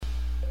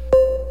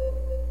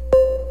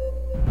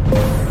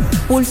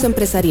Pulso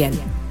Empresarial.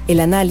 El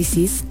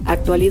análisis,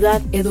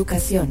 actualidad,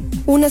 educación.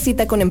 Una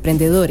cita con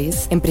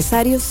emprendedores,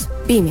 empresarios,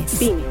 pymes.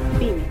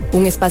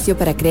 Un espacio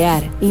para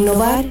crear,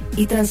 innovar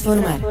y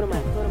transformar.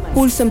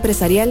 Pulso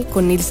Empresarial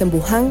con Nilsen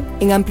Buján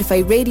en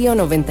Amplify Radio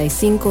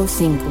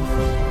 95.5.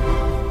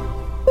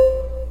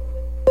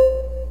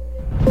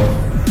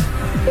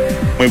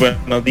 Muy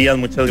buenos días,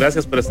 muchas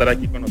gracias por estar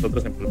aquí con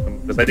nosotros en Pulso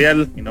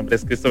Empresarial. Mi nombre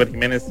es Christopher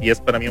Jiménez y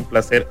es para mí un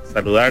placer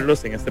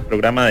saludarlos en este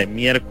programa de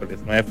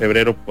miércoles 9 de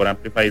febrero por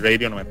Amplify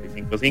Radio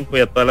 95.5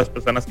 y a todas las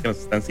personas que nos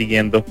están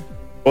siguiendo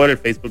por el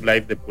Facebook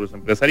Live de Pulso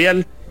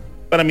Empresarial.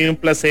 Para mí un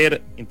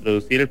placer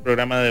introducir el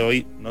programa de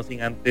hoy, no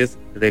sin antes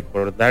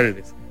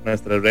recordarles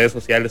nuestras redes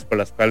sociales por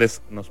las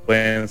cuales nos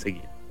pueden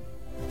seguir.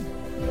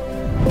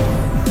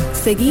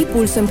 Seguí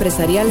Pulso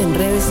Empresarial en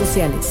redes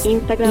sociales.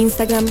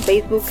 Instagram,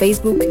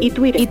 Facebook y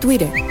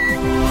Twitter.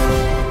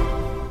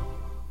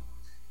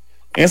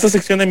 En esta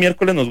sección de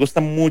miércoles nos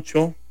gusta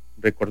mucho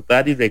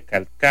recordar y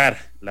recalcar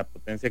la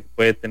potencia que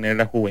puede tener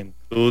la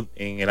juventud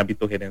en el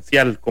ámbito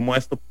gerencial, cómo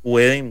esto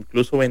puede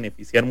incluso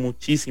beneficiar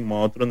muchísimo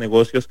a otros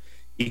negocios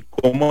y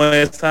cómo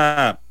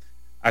esa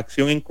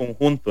acción en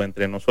conjunto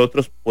entre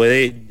nosotros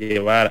puede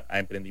llevar a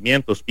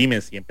emprendimientos,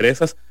 pymes y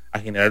empresas a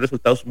generar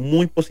resultados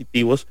muy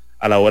positivos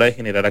a la hora de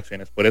generar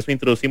acciones. Por eso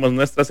introducimos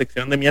nuestra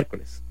sección de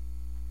miércoles.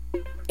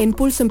 En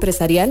Pulso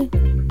Empresarial,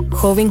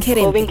 Joven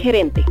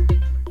Gerente.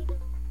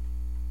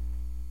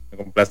 Me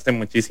complace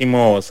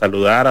muchísimo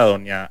saludar a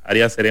doña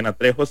Aria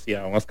Trejos y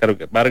a don Oscar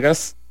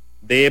Vargas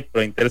de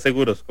Prointel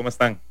Seguros. ¿Cómo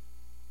están?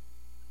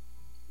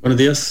 Buenos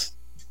días.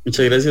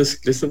 Muchas gracias,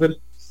 Christopher.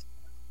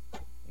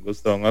 Un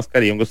gusto, don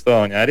Oscar, y un gusto,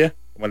 doña Aria.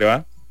 ¿Cómo le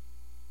va?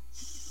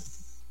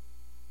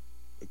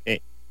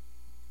 Ok.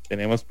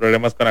 Tenemos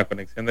problemas con la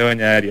conexión de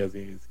doña Aria,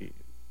 si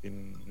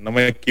no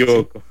me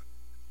equivoco.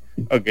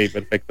 Ok,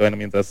 perfecto. Bueno,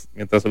 mientras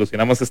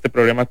solucionamos este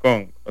problema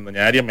con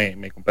doña Aria,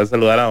 me complace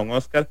saludar a don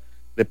Oscar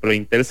de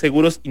Prointel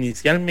Seguros.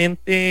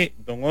 Inicialmente,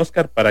 don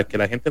Oscar, para que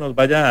la gente nos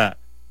vaya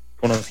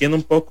conociendo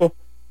un poco,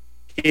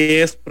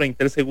 ¿qué es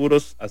Prointel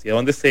Seguros? ¿Hacia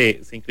dónde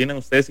se inclinan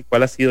ustedes y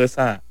cuál ha sido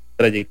esa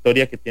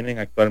trayectoria que tienen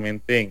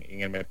actualmente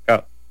en el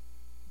mercado?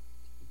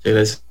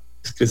 Muchas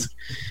gracias.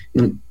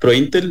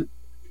 Prointel,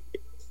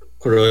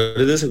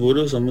 corredores de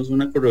seguros, somos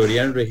una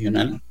corredoría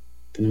regional.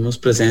 Tenemos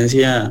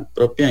presencia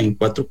propia en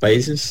 4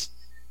 países,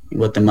 en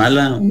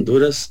Guatemala,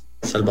 Honduras,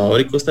 Salvador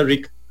y Costa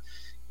Rica.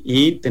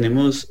 Y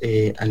tenemos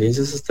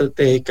alianzas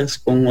estratégicas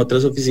con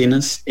otras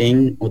oficinas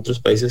en otros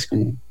países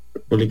como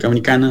República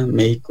Dominicana,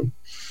 México.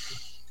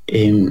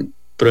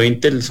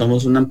 Prointel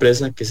somos una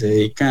empresa que se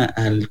dedica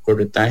al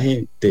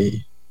corretaje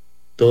de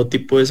todo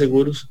tipo de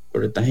seguros,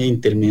 corretaje e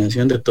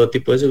intermediación de todo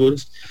tipo de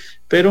seguros,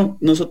 pero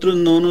nosotros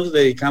no nos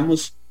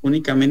dedicamos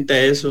únicamente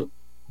a eso,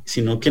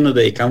 sino que nos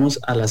dedicamos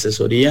a la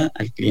asesoría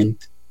al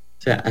cliente,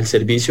 o sea, al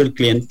servicio al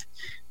cliente,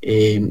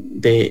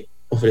 de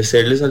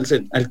ofrecerles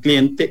al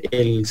cliente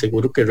el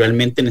seguro que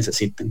realmente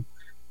necesitan.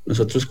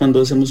 Nosotros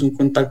cuando hacemos un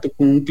contacto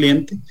con un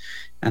cliente,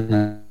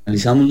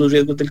 analizamos los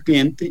riesgos del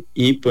cliente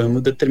y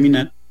podemos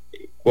determinar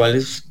cuál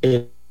es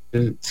el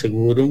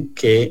seguro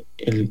que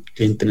el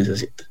cliente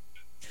necesita.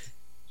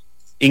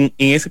 En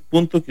ese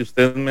punto que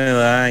usted me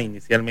da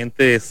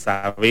inicialmente de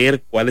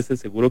saber cuál es el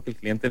seguro que el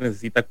cliente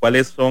necesita,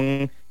 cuáles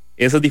son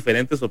esas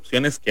diferentes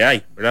opciones que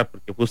hay, ¿verdad?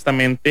 Porque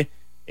justamente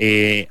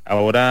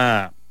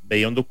ahora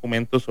veía un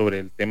documento sobre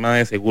el tema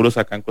de seguros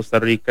acá en Costa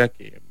Rica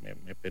que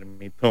me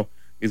permito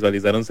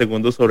visualizar un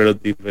segundo sobre los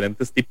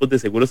diferentes tipos de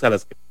seguros a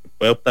los que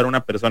puede optar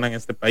una persona en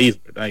este país,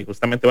 ¿verdad? Y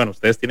justamente, bueno,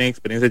 ustedes tienen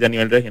experiencia ya a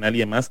nivel regional y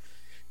demás,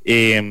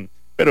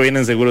 pero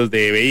vienen seguros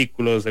de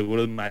vehículos,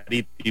 seguros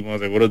marítimos,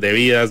 seguros de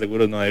vida,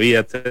 seguros no de vida,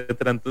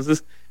 etcétera.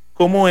 Entonces,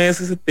 ¿cómo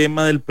es ese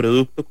tema del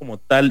producto como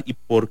tal y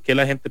por qué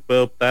la gente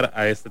puede optar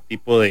a este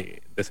tipo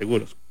de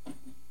seguros?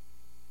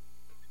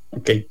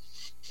 Ok.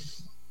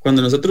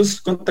 Cuando nosotros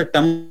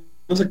contactamos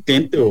al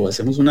cliente o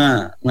hacemos un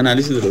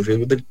análisis de los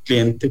riesgos del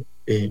cliente,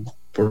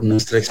 por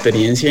nuestra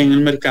experiencia en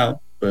el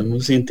mercado,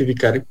 podemos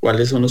identificar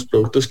cuáles son los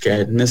productos que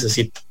él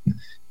necesita,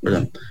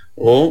 ¿verdad?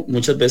 O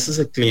muchas veces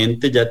el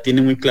cliente ya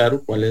tiene muy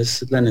claro cuál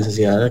es la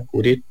necesidad de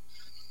cubrir.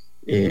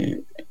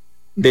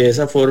 De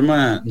esa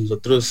forma,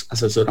 nosotros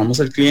asesoramos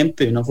al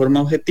cliente de una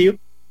forma objetiva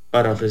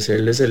para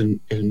ofrecerles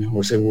el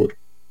mejor seguro,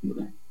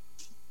 ¿verdad?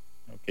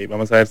 Ok,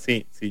 vamos a ver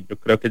si yo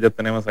creo que ya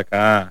tenemos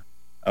acá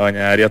a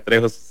doña Aria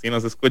Trejos, si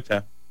nos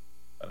escucha,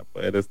 para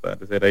poder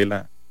establecer ahí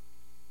la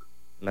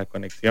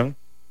conexión.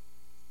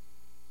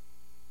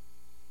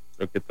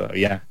 Creo que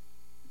todavía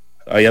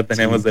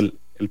tenemos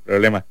el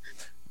problema.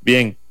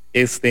 Bien,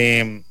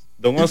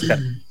 don Oscar,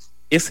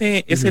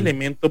 ese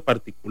elemento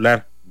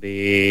particular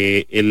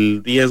de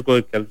el riesgo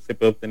de que se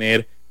puede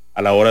obtener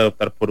a la hora de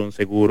optar por un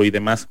seguro y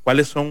demás,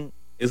 ¿cuáles son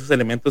esos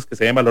elementos que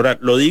se deben valorar?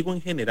 Lo digo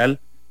en general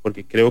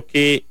porque creo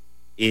que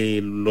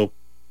lo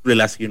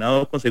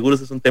relacionado con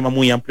seguros es un tema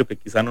muy amplio que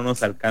quizá no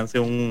nos alcance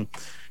un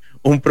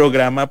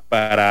programa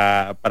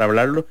para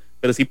hablarlo,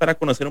 pero sí para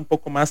conocer un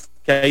poco más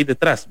qué hay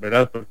detrás,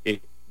 ¿verdad?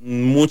 Porque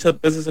muchas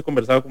veces he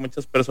conversado con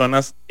muchas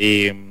personas,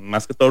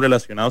 más que todo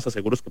relacionados a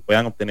seguros que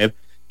puedan obtener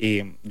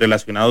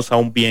relacionados a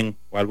un bien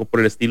o algo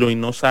por el estilo y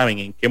no saben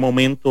en qué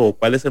momento o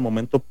cuál es el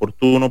momento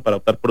oportuno para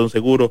optar por un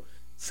seguro,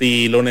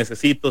 si lo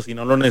necesito, si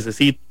no lo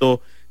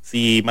necesito,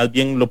 si más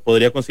bien lo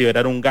podría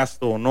considerar un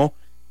gasto o no.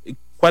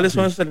 ¿Cuáles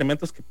son esos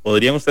elementos que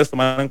podrían ustedes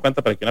tomar en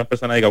cuenta para que una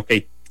persona diga, ok,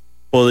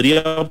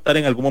 podría optar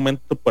en algún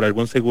momento por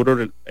algún seguro,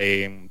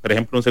 por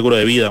ejemplo, un seguro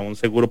de vida, un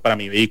seguro para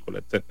mi vehículo,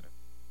 etcétera?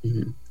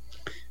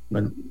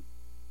 Bueno,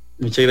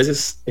 muchas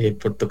gracias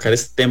por tocar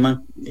este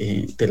tema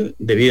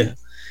de vida.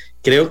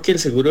 Creo que el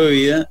seguro de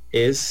vida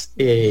es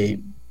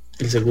el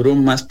seguro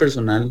más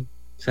personal,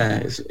 o sea,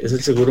 es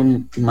el seguro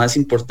más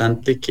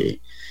importante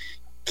que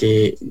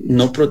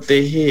no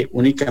protege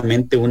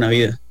únicamente una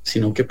vida,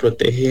 sino que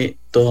protege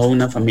toda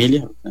una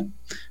familia, ¿verdad?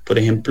 Por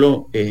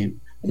ejemplo,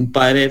 un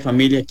padre de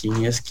familia,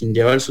 quien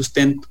lleva el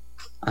sustento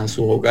a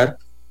su hogar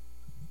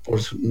por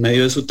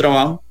medio de su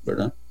trabajo,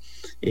 ¿verdad?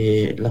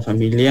 La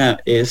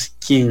familia es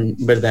quien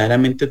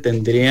verdaderamente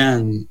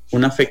tendría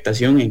una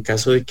afectación en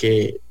caso de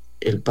que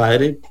el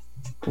padre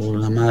o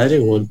la madre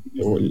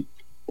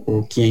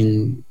o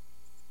quien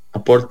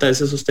aporta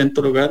ese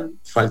sustento al hogar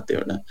falte,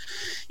 ¿verdad?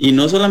 Y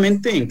no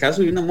solamente en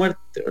caso de una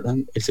muerte, ¿verdad?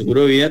 El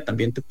seguro de vida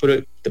también te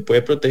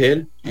puede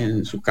proteger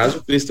en su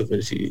caso,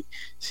 Christopher,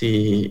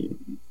 si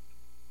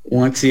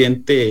un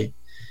accidente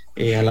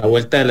a la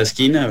vuelta de la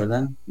esquina,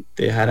 ¿verdad?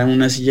 Te dejaran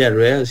una silla de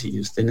ruedas y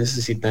usted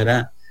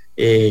necesitara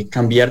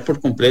cambiar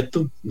por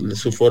completo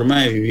su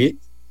forma de vivir,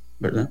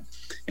 ¿verdad?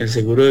 El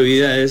seguro de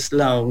vida es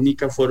la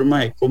única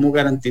forma de cómo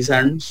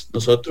garantizarnos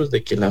nosotros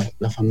de que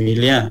la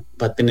familia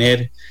va a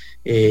tener,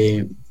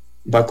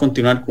 va a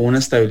continuar con una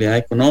estabilidad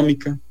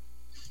económica,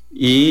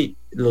 y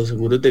los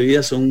seguros de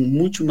vida son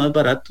mucho más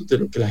baratos de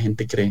lo que la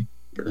gente cree,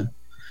 ¿verdad?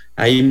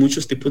 Hay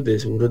muchos tipos de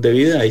seguros de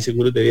vida. Hay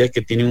seguros de vida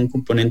que tienen un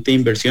componente de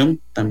inversión.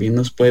 También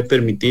nos puede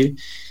permitir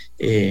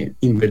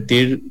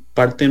invertir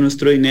parte de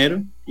nuestro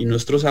dinero y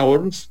nuestros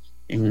ahorros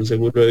en un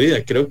seguro de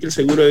vida. Creo que el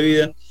seguro de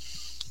vida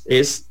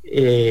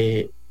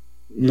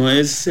no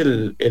es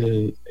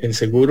el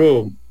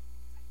seguro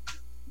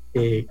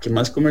que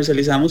más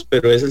comercializamos,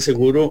 pero es el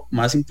seguro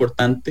más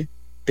importante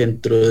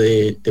dentro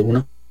de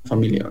una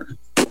familia, ¿verdad?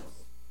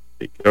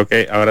 Sí, creo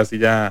que ahora sí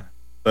ya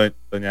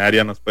doña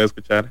Aria nos puede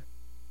escuchar.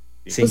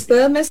 Sí.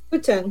 ¿Ustedes me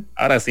escuchan?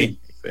 Ahora sí,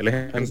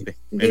 excelente.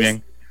 Muy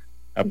bien.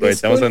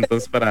 Aprovechamos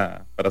entonces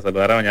para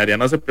saludar a doña Aria.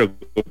 No se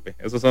preocupe,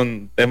 esos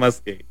son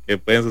temas que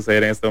pueden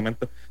suceder en este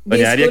momento.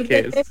 Doña Aria,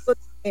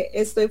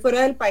 estoy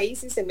fuera del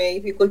país y se me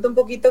dificulta un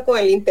poquito con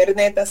el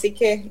internet, así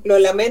que lo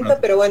lamento,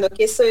 pero bueno,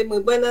 aquí estoy.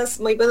 Muy buenos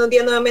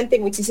días nuevamente y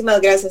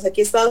muchísimas gracias.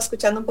 Aquí he estado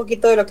escuchando un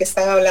poquito de lo que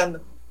están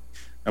hablando.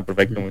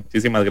 Perfecto,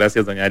 muchísimas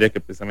gracias, doña Aria, que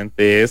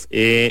precisamente es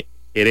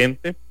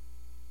gerente,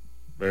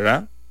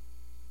 ¿verdad?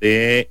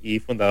 Y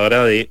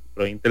fundadora de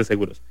Prointel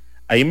Seguros.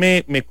 Ahí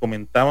me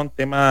comentaba un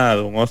tema,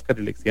 don Oscar,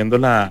 y le extiendo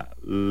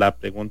la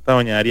pregunta a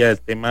doña Aria del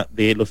tema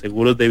de los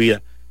seguros de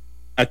vida.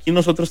 Aquí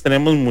nosotros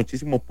tenemos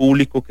muchísimo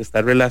público que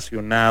está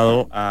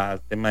relacionado al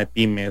tema de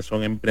pymes,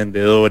 son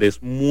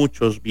emprendedores,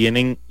 muchos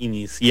vienen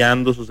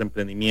iniciando sus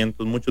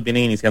emprendimientos, muchos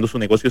vienen iniciando sus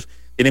negocios,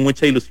 tienen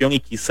mucha ilusión y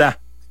quizá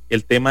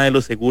el tema de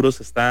los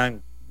seguros está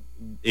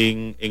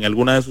en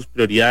alguna de sus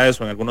prioridades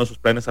o en alguno de sus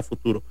planes a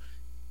futuro.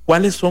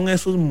 ¿Cuáles son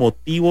esos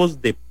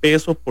motivos de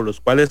peso por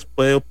los cuales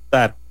puede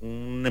optar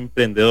un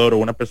emprendedor o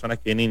una persona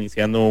que viene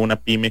iniciando una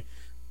pyme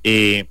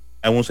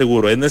a un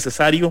seguro? ¿Es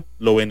necesario?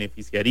 ¿Lo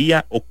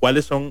beneficiaría? ¿O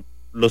cuáles son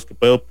los que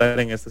puede optar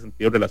en este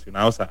sentido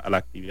relacionados a la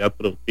actividad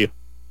productiva?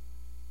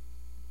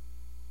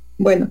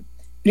 Bueno,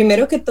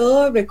 primero que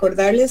todo,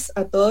 recordarles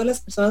a todas las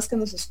personas que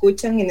nos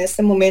escuchan en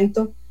este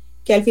momento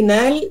que al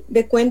final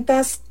de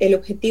cuentas el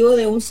objetivo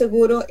de un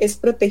seguro es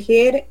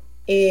proteger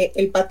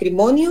el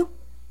patrimonio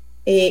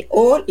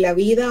o la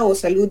vida o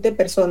salud de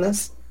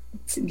personas,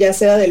 ya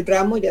sea del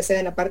ramo, ya sea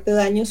en la parte de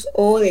daños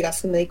o de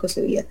gastos médicos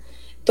y vida.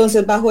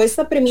 Entonces, bajo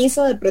esta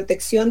premisa de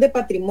protección de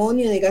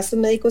patrimonio y de gastos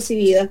médicos y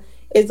vida,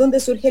 es donde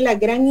surge la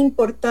gran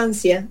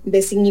importancia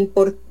de sin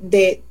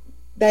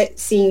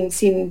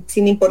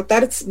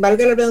importar,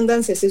 valga la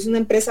redundancia, si es una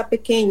empresa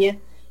pequeña,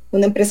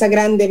 una empresa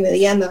grande,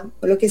 mediana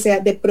o lo que sea,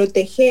 de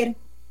proteger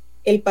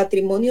el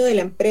patrimonio de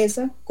la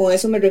empresa. Con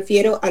eso me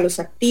refiero a los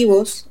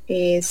activos,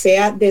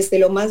 sea desde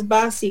lo más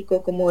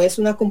básico como es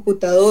una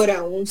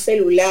computadora o un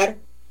celular,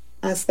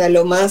 hasta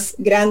lo más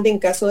grande en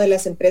caso de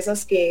las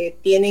empresas que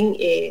tienen,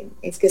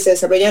 es que se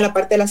desarrollan en la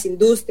parte de las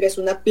industrias,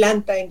 una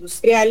planta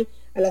industrial,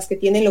 a las que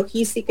tienen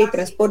logística y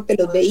transporte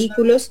de los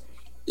vehículos,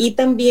 y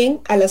también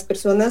a las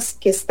personas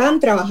que están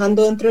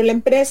trabajando dentro de la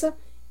empresa,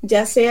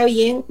 ya sea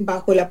bien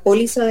bajo la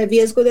póliza de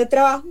riesgo de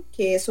trabajo,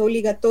 que es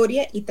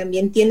obligatoria y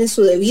también tiene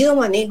su debido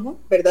manejo,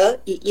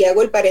 ¿verdad? Y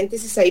hago el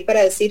paréntesis ahí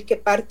para decir que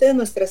parte de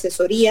nuestra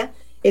asesoría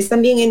es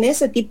también en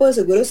ese tipo de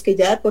seguros que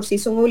ya de por sí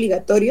son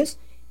obligatorios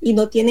y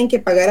no tienen que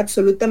pagar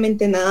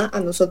absolutamente nada a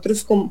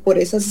nosotros por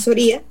esa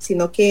asesoría,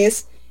 sino que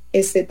es,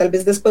 tal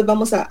vez después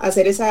vamos a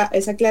hacer esa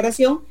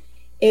aclaración.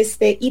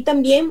 Y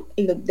también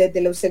desde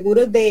los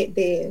seguros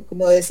de,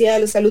 como decía,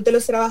 de la salud de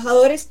los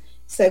trabajadores,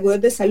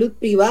 seguros de salud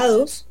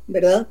privados,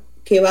 ¿verdad?,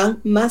 que van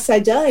más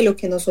allá de lo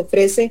que nos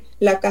ofrece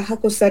la Caja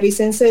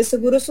Costarricense de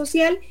Seguro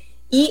Social,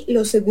 y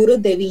los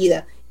seguros de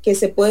vida, que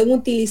se pueden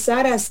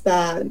utilizar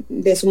hasta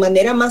de su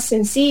manera más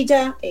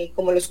sencilla,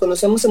 como los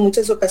conocemos en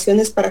muchas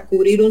ocasiones para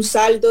cubrir un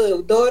saldo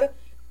deudor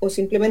o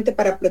simplemente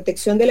para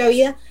protección de la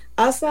vida,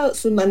 hasta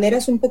sus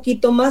maneras un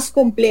poquito más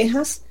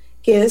complejas,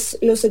 que es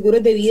los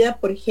seguros de vida,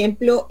 por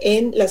ejemplo,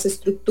 en las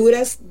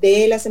estructuras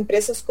de las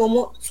empresas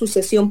como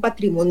sucesión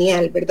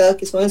patrimonial, ¿verdad?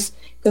 Que son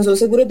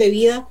seguros de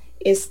vida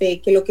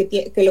que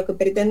lo que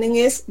pretenden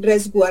es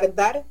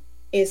resguardar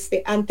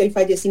ante el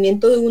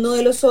fallecimiento de uno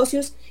de los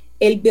socios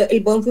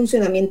el buen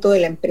funcionamiento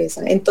de la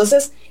empresa.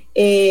 Entonces,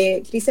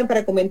 Cristian,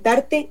 para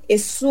comentarte,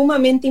 es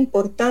sumamente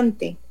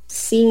importante,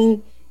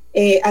 sin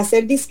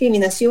hacer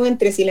discriminación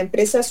entre si la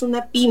empresa es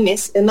una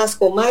pymes, es más,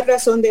 con más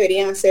razón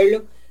deberían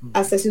hacerlo,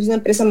 hasta si es una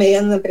empresa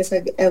mediana,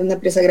 una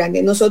empresa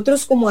grande.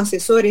 Nosotros como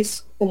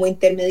asesores, como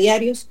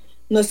intermediarios,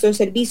 nuestro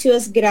servicio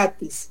es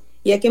gratis.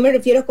 ¿Y a qué me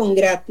refiero con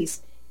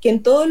gratis? Que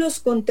en todos los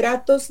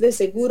contratos de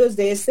seguros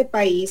de este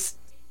país,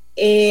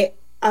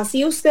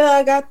 así usted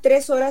haga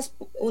 3 horas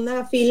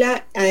una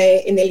fila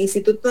en el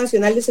Instituto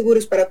Nacional de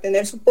Seguros para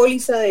obtener su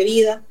póliza de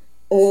vida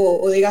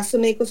o de gastos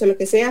médicos o lo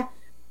que sea,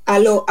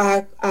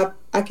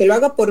 a que lo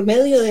haga por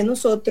medio de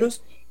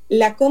nosotros,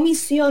 la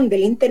comisión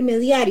del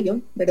intermediario,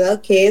 ¿verdad?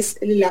 Que es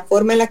la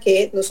forma en la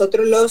que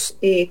nosotros los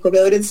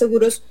corredores de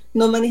seguros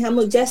nos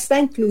manejamos, ya está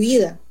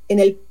incluida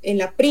en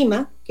la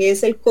prima, que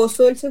es el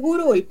costo del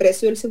seguro o el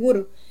precio del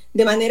seguro,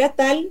 de manera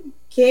tal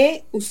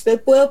que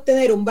usted puede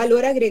obtener un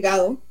valor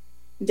agregado,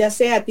 ya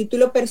sea a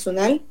título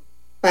personal,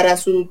 para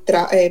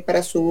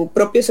su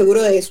propio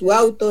seguro de su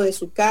auto, de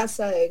su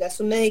casa, de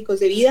gastos médicos,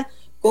 de vida,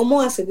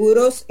 como a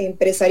seguros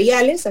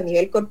empresariales a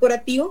nivel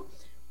corporativo,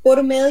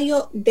 por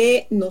medio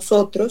de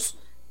nosotros,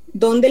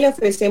 donde le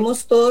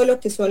ofrecemos todo lo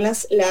que son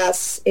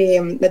los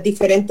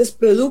diferentes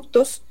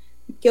productos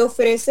que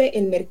ofrece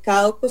el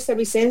mercado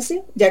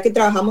costarricense, ya que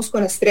trabajamos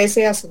con las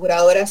 13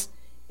 aseguradoras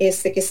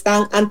que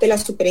están ante la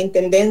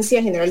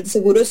Superintendencia General de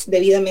Seguros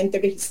debidamente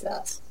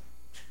registradas.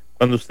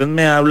 Cuando usted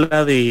me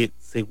habla de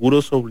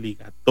seguros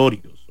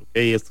obligatorios,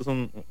 okay, esto es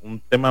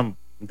un tema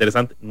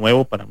interesante,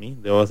 nuevo para mí,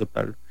 debo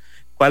aceptarlo.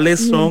 ¿Cuáles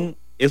son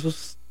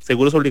esos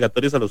seguros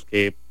obligatorios a los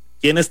que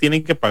quienes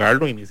tienen que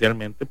pagarlo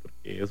inicialmente?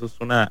 Porque eso es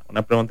una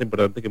pregunta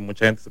importante que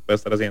mucha gente se puede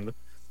estar haciendo.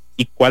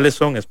 ¿Y cuáles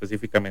son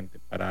específicamente?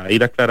 Para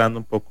ir aclarando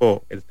un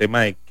poco el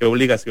tema de qué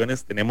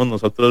obligaciones tenemos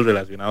nosotros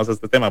relacionados a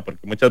este tema,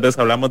 porque muchas veces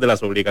hablamos de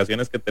las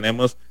obligaciones que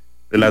tenemos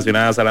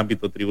relacionadas al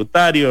ámbito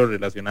tributario,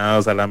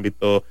 relacionadas al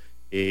ámbito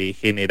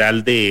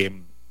general de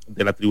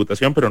la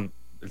tributación, pero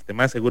el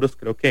tema de seguros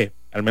creo que,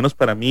 al menos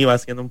para mí, va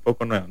siendo un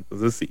poco nuevo.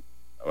 Entonces sí,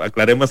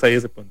 aclaremos ahí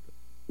ese punto.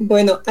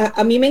 Bueno,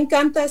 a mí me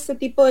encanta este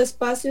tipo de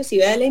espacios y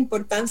vea la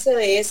importancia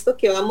de esto,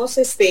 que vamos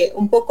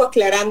un poco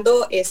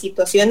aclarando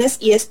situaciones,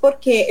 y es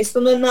porque esto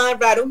no es nada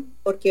raro,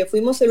 porque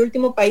fuimos el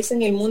último país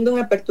en el mundo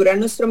en aperturar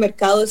nuestro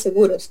mercado de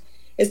seguros.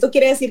 Esto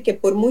quiere decir que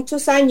por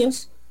muchos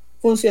años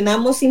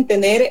funcionamos sin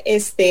tener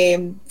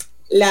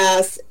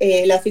las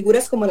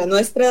figuras como la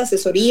nuestra de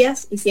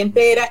asesorías, y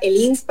siempre era el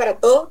INS para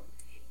todo,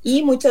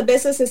 y muchas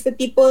veces este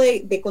tipo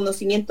de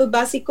conocimientos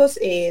básicos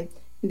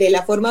de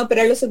la forma de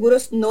operar los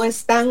seguros no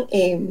están,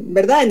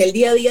 ¿verdad?, en el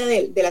día a día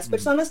de las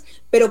personas,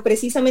 pero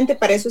precisamente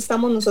para eso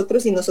estamos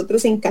nosotros, y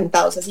nosotros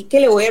encantados. Así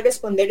que le voy a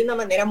responder de una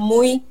manera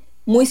muy,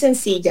 muy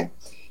sencilla.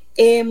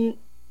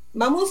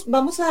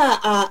 Vamos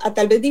a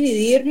tal vez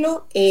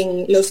dividirlo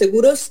en los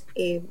seguros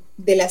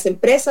de las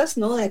empresas,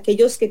 ¿no?, de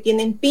aquellos que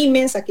tienen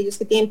pymes, aquellos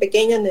que tienen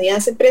pequeñas,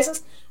 medianas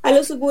empresas, a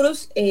los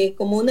seguros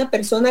como una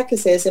persona que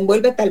se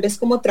desenvuelve tal vez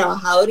como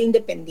trabajador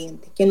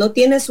independiente, que no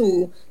tiene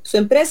su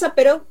empresa,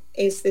 pero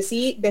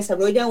sí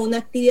desarrolla una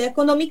actividad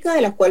económica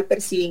de la cual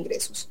percibe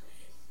ingresos.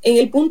 En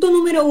el punto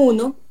número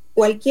 1,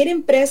 cualquier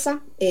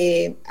empresa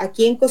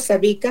aquí en Costa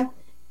Rica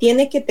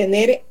tiene que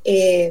tener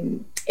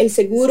el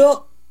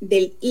seguro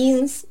del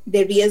INS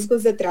de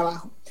riesgos de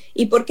trabajo.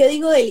 ¿Y por qué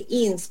digo del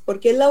INS?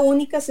 Porque es la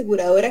única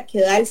aseguradora que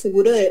da el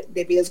seguro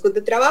de riesgos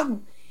de trabajo.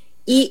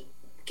 ¿Y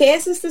qué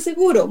es este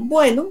seguro?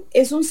 Bueno,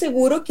 es un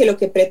seguro que lo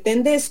que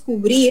pretende es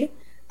cubrir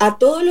a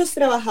todos los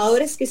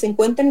trabajadores que se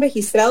encuentran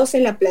registrados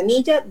en la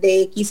planilla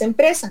de X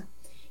empresa.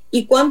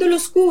 ¿Y cuándo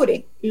los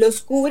cubre?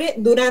 Los cubre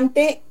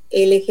durante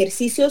el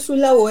ejercicio de sus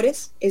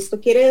labores, esto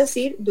quiere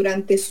decir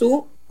durante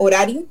su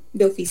horario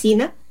de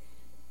oficina,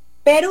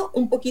 pero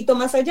un poquito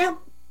más allá,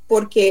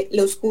 porque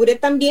los cubre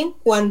también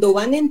cuando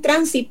van en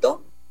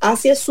tránsito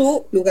hacia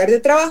su lugar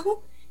de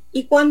trabajo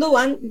y cuando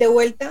van de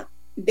vuelta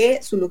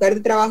de su lugar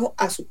de trabajo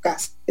a su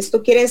casa.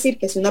 Esto quiere decir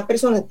que si una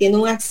persona tiene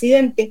un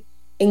accidente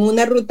en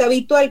una ruta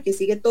habitual que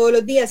sigue todos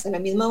los días a la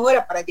misma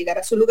hora para llegar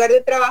a su lugar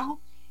de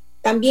trabajo,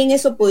 también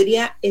eso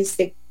podría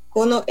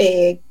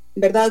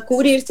 ¿verdad?,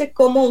 cubrirse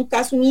como un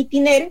caso un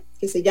itinere,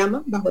 que se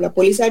llama, bajo la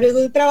póliza de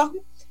riesgos de trabajo,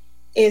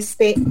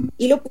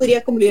 y lo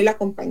podría cubrir la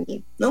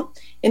compañía, ¿no?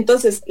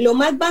 Entonces, lo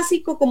más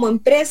básico como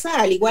empresa,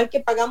 al igual que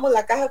pagamos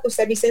la Caja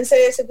Costarricense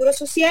de Seguro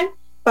Social,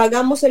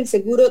 pagamos el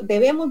seguro,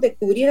 debemos de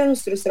cubrir a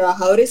nuestros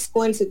trabajadores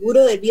con el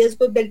seguro de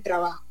riesgos del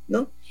trabajo,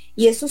 ¿no?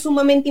 Y eso es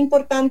sumamente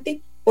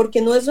importante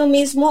porque no es lo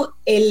mismo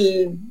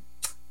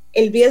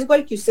el riesgo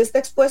al que usted está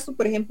expuesto,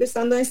 por ejemplo,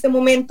 estando en este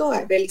momento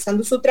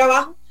realizando su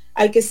trabajo,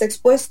 al que está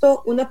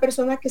expuesto una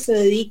persona que se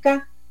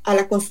dedica a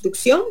la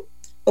construcción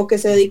o que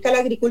se dedica a la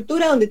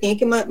agricultura, donde tiene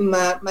que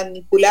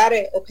manipular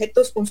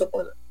objetos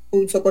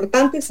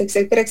punzocortantes,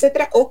 etcétera,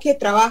 etcétera, o que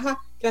trabaja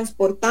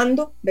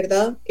transportando,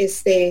 ¿verdad?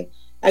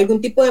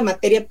 Algún tipo de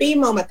materia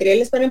prima o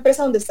materiales para la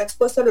empresa donde está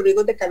expuesto a los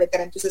riesgos de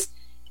carretera. Entonces,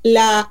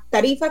 la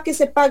tarifa que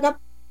se paga,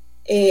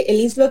 el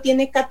INS lo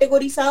tiene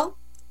categorizado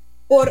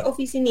por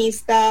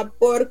oficinista,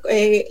 por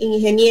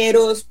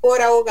ingenieros,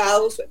 por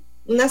abogados,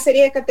 una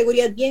serie de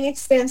categorías bien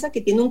extensa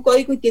que tiene un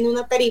código y tiene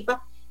una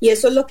tarifa, y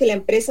eso es lo que la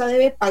empresa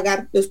debe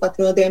pagar, los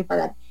patronos deben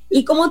pagar.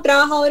 Y como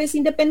trabajadores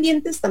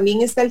independientes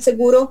también está el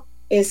seguro,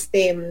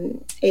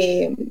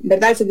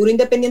 ¿verdad? El seguro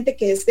independiente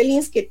que es del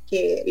INS,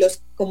 que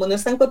los, como no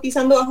están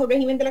cotizando bajo el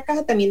régimen de la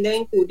caja, también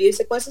deben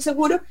cubrirse con ese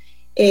seguro,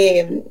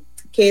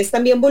 que es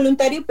también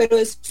voluntario, pero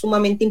es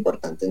sumamente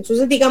importante.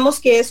 Entonces, digamos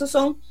que esos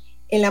son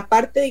en la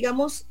parte,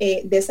 digamos,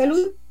 de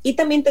salud. Y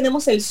también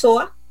tenemos el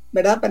SOA,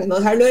 ¿verdad? Para no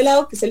dejarlo de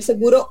lado, que es el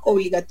seguro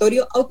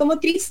obligatorio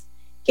automotriz,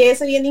 que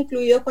ese viene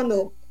incluido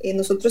cuando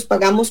nosotros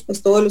pagamos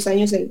pues todos los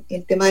años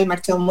el tema del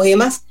marchamo y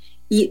demás.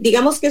 Y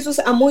digamos que eso es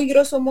a muy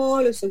grosso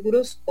modo los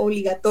seguros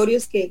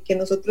obligatorios que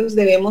nosotros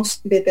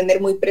debemos de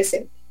tener muy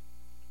presente.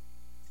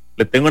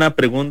 Le tengo una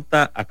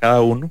pregunta a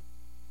cada uno.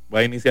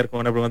 Voy a iniciar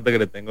con una pregunta que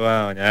le tengo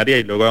a doña Aria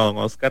y luego a don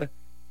Oscar.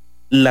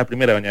 La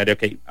primera, doña Aria,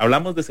 ok.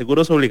 Hablamos de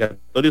seguros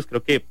obligatorios,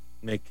 creo que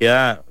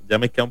ya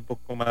me queda un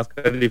poco más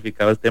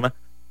clarificado el tema.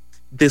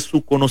 De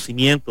su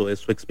conocimiento, de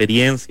su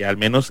experiencia, al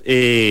menos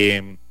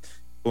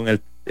con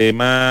el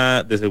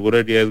tema de seguro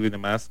de riesgo y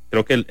demás,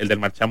 creo que el del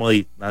marchamo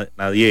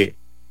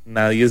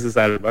nadie se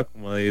salva,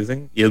 como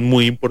dicen, y es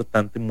muy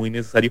importante, muy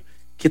necesario.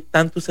 ¿Qué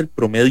tanto es el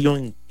promedio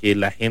en que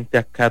la gente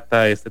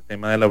acata este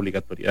tema de la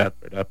obligatoriedad,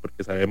 verdad?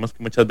 Porque sabemos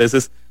que muchas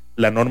veces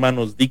la norma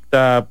nos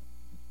dicta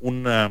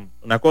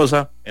una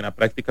cosa, en la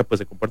práctica pues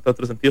se comporta en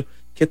otro sentido.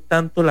 ¿Qué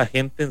tanto la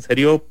gente en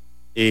serio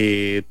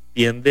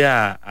tiende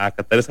a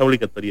acatar esa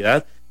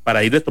obligatoriedad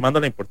para irle tomando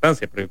la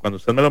importancia? Porque cuando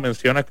usted me lo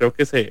menciona, creo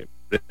que se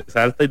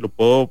resalta y lo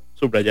puedo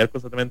subrayar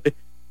constantemente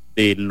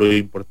de lo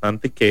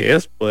importante que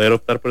es poder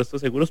optar por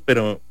estos seguros,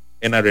 pero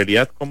en la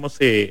realidad, ¿cómo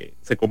se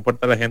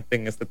comporta la gente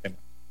en este tema?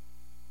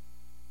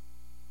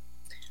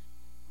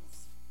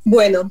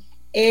 Bueno,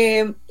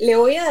 le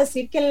voy a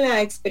decir que en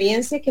la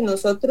experiencia que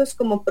nosotros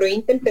como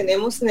ProIntel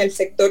tenemos en el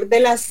sector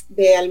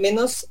de al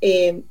menos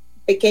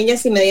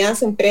pequeñas y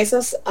medianas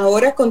empresas,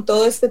 ahora con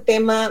todo este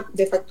tema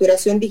de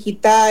facturación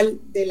digital,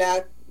 de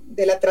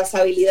la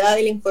trazabilidad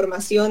de la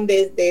información,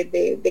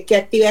 de qué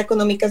actividad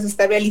económica se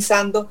está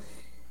realizando,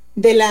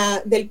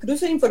 del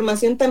cruce de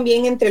información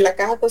también entre la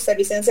Caja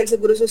Costarricense del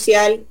Seguro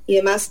Social y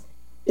demás,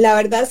 la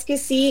verdad es que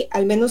sí,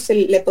 al menos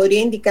le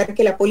podría indicar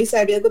que la póliza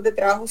de riesgos de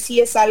trabajo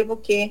sí es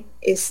algo que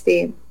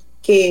se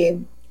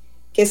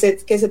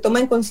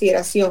toma en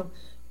consideración.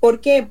 ¿Por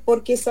qué?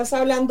 Porque estás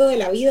hablando de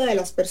la vida de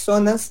las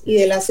personas y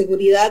de la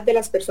seguridad de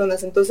las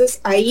personas. Entonces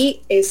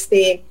ahí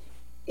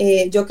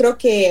yo creo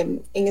que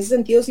en ese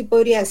sentido sí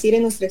podría decir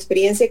en nuestra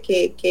experiencia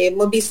que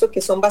hemos visto que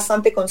son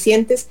bastante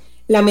conscientes.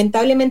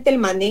 Lamentablemente el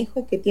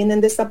manejo que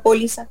tienen de esta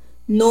póliza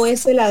no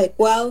es el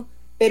adecuado,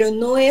 pero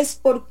no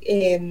es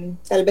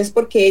tal vez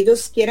porque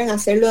ellos quieran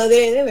hacerlo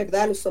adrede,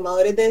 ¿verdad? Los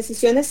tomadores de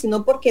decisiones,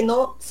 sino porque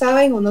no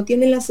saben o no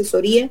tienen la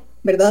asesoría,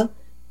 ¿verdad?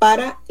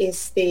 Para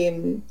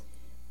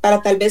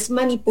tal vez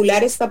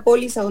manipular esta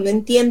póliza o no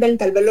entiendan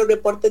tal vez los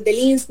reportes del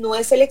INS, no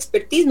es el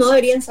expertise, no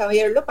deberían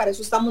saberlo, para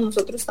eso estamos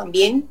nosotros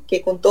también,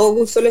 que con todo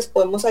gusto les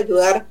podemos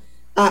ayudar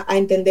a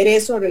entender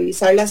eso, a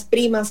revisar las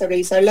primas, a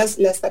revisar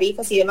las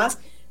tarifas y demás,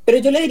 pero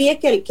yo le diría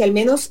que al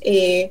menos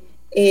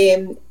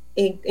en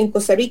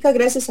Costa Rica,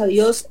 gracias a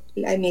Dios,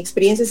 mi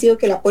experiencia ha sido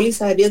que la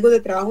póliza de riesgos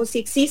de trabajo sí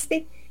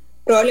existe.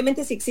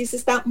 Probablemente si existe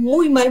está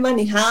muy mal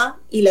manejada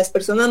y las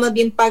personas más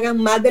bien pagan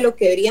más de lo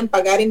que deberían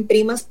pagar en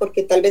primas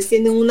porque tal vez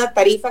tienen una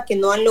tarifa que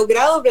no han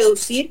logrado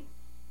reducir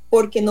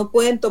porque no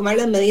pueden tomar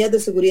las medidas de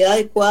seguridad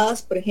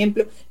adecuadas. Por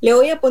ejemplo, le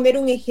voy a poner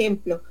un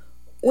ejemplo.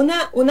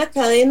 Una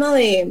cadena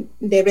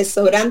de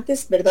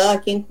restaurantes, ¿verdad?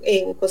 Aquí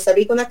en Costa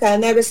Rica, una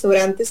cadena de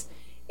restaurantes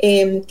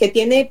que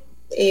tiene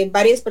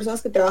varias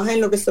personas que trabajan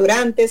en los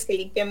restaurantes, que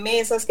limpian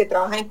mesas, que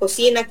trabajan en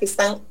cocina, que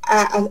están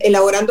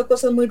elaborando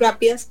cosas muy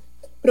rápidas.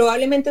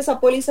 Probablemente esa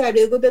póliza de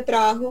riesgos de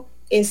trabajo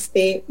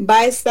va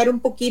a estar un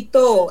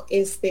poquito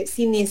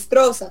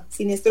siniestrosa.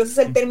 Siniestrosa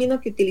es el término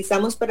que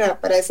utilizamos para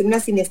decir una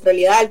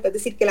siniestralidad alta, es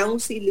decir, que la han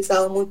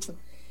utilizado mucho.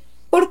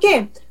 ¿Por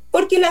qué?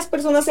 Porque las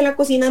personas en la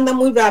cocina andan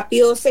muy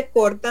rápido, se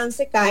cortan,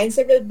 se caen,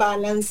 se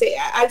resbalan, se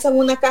alzan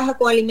una caja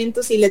con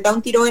alimentos y les da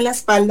un tirón en la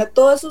espalda.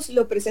 Todo eso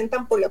lo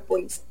presentan por la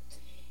póliza.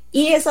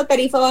 Y esa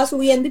tarifa va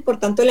subiendo y por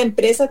tanto la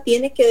empresa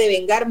tiene que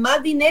devengar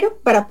más dinero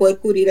para poder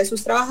cubrir a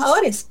sus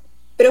trabajadores.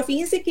 Pero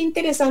fíjense qué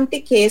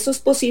interesante que eso es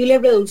posible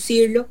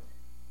reducirlo.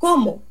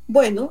 ¿Cómo?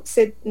 Bueno,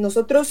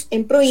 nosotros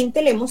en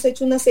ProIntel hemos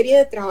hecho una serie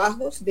de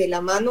trabajos de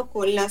la mano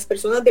con las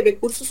personas de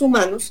recursos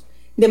humanos,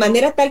 de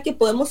manera tal que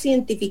podemos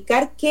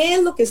identificar qué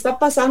es lo que está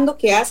pasando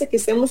que hace que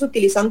estemos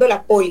utilizando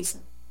la póliza.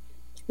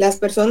 Las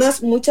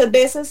personas muchas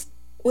veces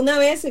una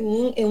vez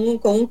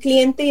con un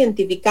cliente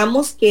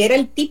identificamos que era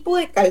el tipo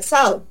de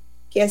calzado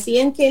que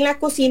hacían que en la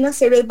cocina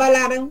se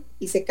resbalaran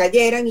y se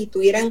cayeran y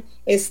tuvieran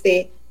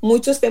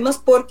muchos temas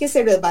porque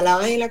se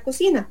resbalaban en la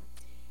cocina.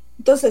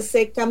 Entonces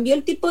se cambió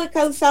el tipo de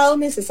calzado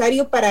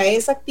necesario para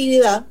esa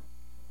actividad.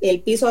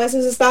 El piso a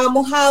veces estaba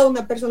mojado,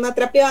 una persona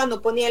trapeaba,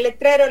 no ponía el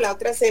letrero, la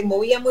otra se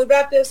movía muy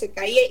rápido, se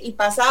caía y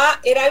pasaba,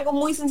 era algo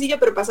muy sencillo,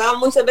 pero pasaba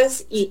muchas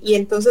veces y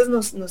entonces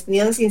nos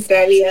tenían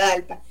siniestralidad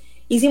alta.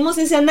 Hicimos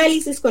ese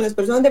análisis con las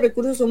personas de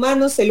recursos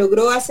humanos, se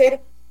logró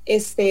hacer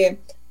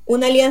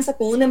una alianza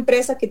con una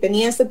empresa que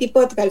tenía este tipo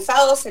de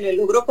calzado, se le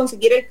logró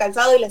conseguir el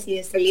calzado y la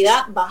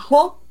siniestralidad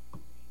bajó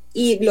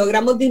y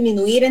logramos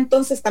disminuir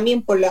entonces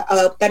también por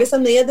adoptar esas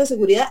medidas de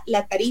seguridad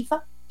la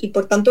tarifa y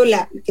por tanto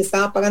la que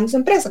estaba pagando esa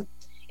empresa.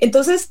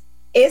 Entonces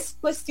es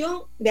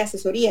cuestión de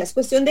asesoría, es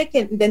cuestión de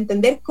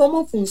entender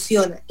cómo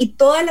funciona y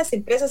todas las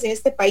empresas en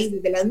este país,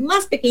 desde las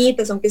más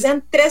pequeñitas, aunque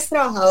sean 3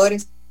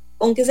 trabajadores,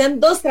 aunque sean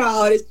 2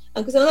 trabajadores,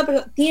 aunque sea una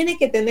persona, tiene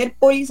que tener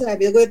póliza de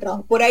riesgo de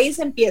trabajo. Por ahí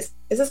se empieza.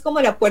 Esa es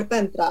como la puerta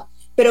de entrada.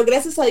 Pero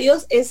gracias a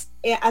Dios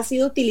ha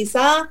sido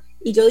utilizada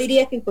y yo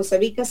diría que en Costa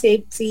Rica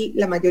sí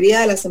la mayoría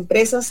de las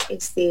empresas,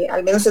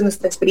 al menos en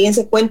nuestra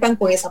experiencia, cuentan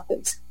con esa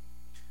póliza.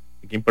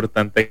 Qué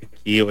importante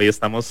aquí. Hoy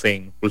estamos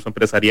en Pulso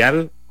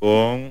Empresarial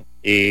con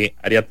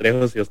Aria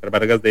Trejos y Oscar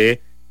Vargas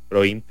de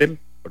ProIntel,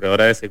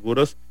 corredora de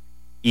seguros.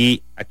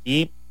 Y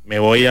aquí me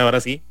voy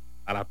ahora sí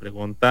a la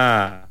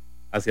pregunta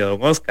hacia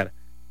don Oscar.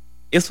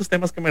 Estos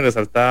temas que me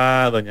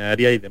resaltaba doña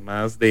Aria y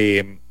demás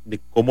de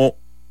cómo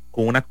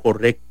con una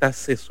correcta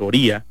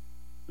asesoría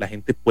la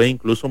gente puede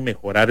incluso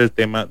mejorar el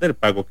tema del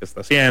pago que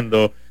está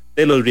haciendo,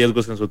 de los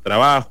riesgos en su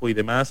trabajo y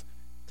demás.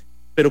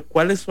 Pero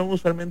 ¿cuáles son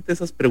usualmente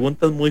esas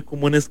preguntas muy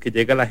comunes que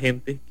llega la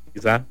gente?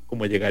 Quizá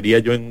como llegaría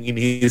yo en un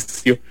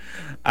inicio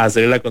a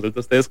hacer la consulta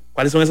a ustedes,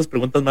 ¿cuáles son esas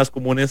preguntas más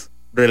comunes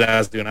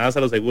relacionadas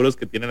a los seguros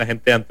que tiene la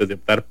gente antes de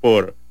optar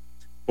por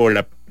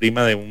la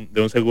prima de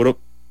un seguro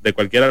de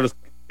cualquiera de los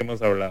que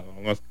hemos hablado?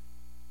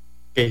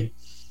 Okay.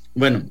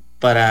 Bueno,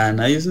 para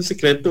nadie es un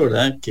secreto,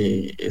 ¿verdad?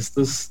 Que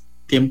estos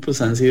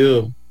tiempos han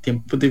sido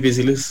tiempos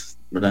difíciles,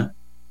 ¿verdad?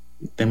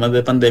 Temas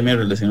de pandemia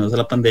relacionados a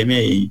la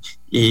pandemia y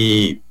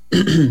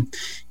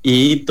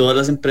todas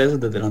las empresas,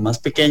 desde las más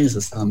pequeñas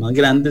hasta las más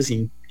grandes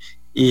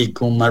y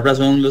con más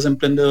razón los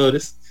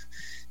emprendedores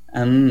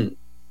han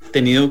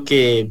tenido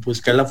que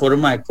buscar la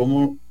forma de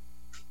cómo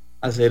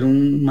hacer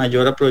un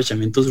mayor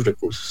aprovechamiento de sus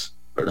recursos,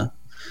 ¿verdad?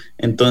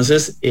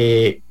 Entonces,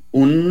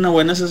 un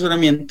buen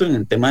asesoramiento en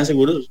el tema de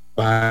seguros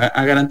va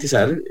a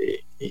garantizar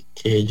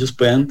que ellos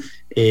puedan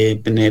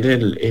tener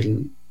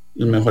el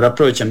mejor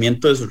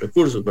aprovechamiento de sus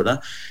recursos, ¿verdad?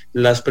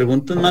 Las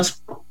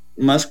preguntas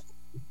más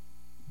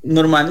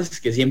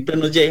normales que siempre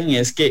nos llegan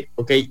es que,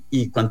 ok,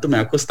 ¿y cuánto me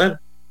va a costar?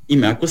 Y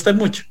me va a costar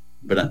mucho,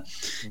 ¿verdad?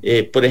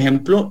 Por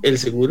ejemplo, el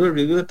seguro de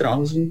riesgo de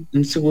trabajo es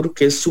un seguro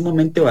que es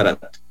sumamente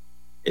barato.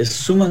 Es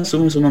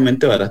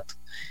sumamente barato.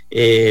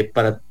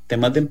 Para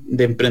temas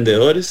de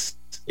emprendedores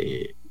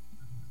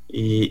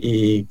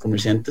y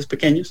comerciantes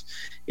pequeños,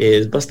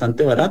 es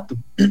bastante barato.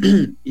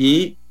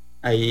 Y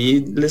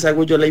ahí les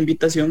hago yo la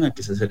invitación a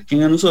que se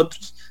acerquen a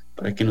nosotros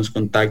para que nos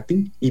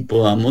contacten y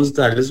podamos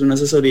darles una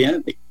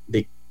asesoría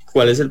de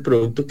cuál es el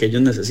producto que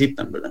ellos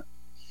necesitan, ¿verdad?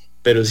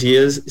 Pero sí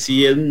es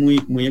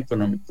muy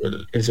económico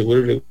el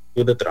seguro de riesgo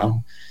de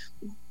trabajo.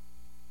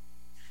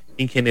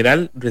 En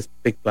general,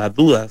 respecto a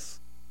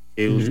dudas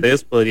que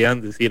ustedes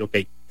podrían decir, ok,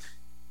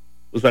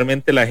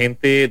 usualmente la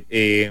gente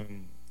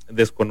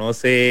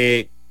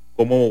desconoce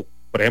cómo,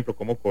 por ejemplo,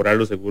 cómo cobrar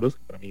los seguros.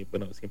 Para mí,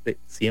 bueno,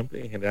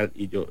 siempre en general,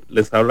 y yo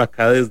les hablo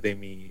acá desde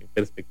mi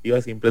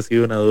perspectiva, siempre ha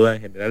sido una duda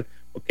en general.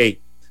 Ok,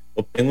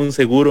 obtengo un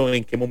seguro,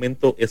 ¿en qué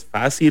momento es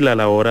fácil a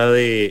la hora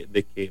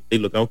de que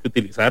lo tengo que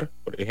utilizar?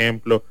 Por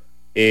ejemplo,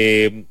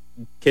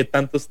 ¿qué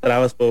tantos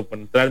trabas puedo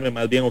encontrarme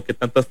más bien o qué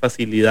tantas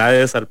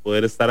facilidades al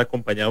poder estar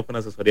acompañado con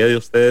asesoría de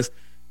ustedes?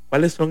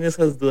 ¿Cuáles son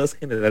esas dudas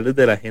generales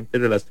de la gente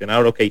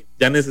relacionada? Ok,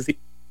 ya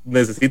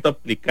necesito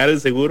aplicar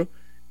el seguro.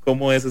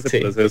 ¿Cómo es ese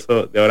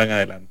proceso de ahora en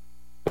adelante?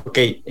 Ok,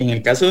 en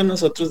el caso de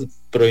nosotros,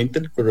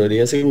 ProIntel,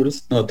 Correduría de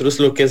Seguros, nosotros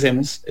lo que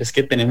hacemos es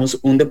que tenemos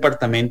un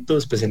departamento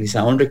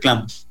especializado en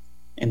reclamos.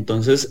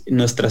 Entonces,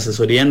 nuestra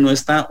asesoría no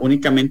está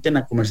únicamente en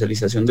la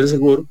comercialización del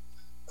seguro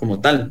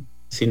como tal,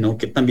 sino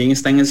que también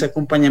está en ese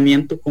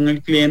acompañamiento con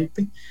el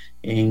cliente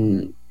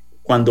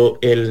cuando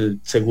el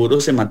seguro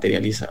se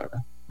materializa, ¿verdad?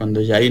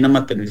 Cuando ya hay una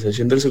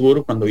materialización del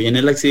seguro, cuando viene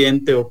el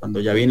accidente o cuando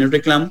ya viene el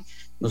reclamo,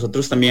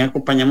 nosotros también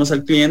acompañamos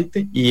al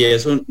cliente y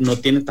eso no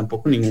tiene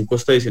tampoco ningún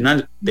costo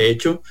adicional. De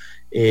hecho,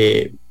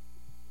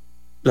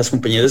 las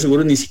compañías de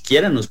seguros ni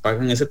siquiera nos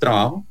pagan ese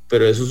trabajo,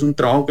 pero eso es un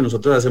trabajo que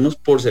nosotros hacemos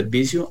por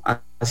servicio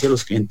hacia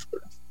los clientes,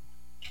 ¿verdad?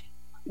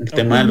 El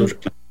tema de los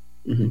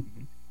reclamos.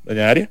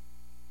 ¿Doña Aria?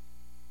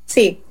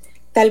 Sí,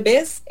 tal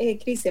vez,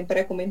 Cristian,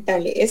 para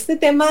comentarle, este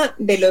tema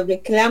de los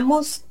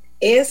reclamos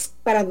es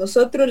para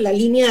nosotros la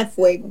línea de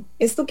fuego.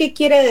 ¿Esto qué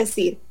quiere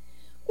decir?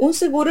 Un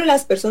seguro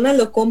las personas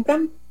lo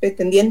compran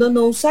pretendiendo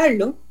no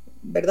usarlo,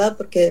 ¿verdad?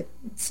 Porque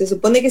se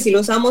supone que si lo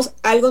usamos,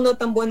 algo no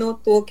tan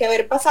bueno tuvo que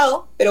haber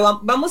pasado,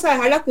 pero vamos a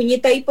dejar la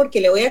cuñita ahí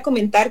porque le voy a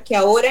comentar que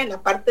ahora en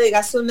la parte de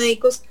gastos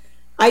médicos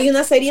hay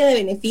una serie de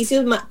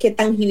beneficios que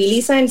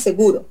tangibilizan el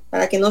seguro,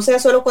 para que no sea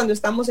solo cuando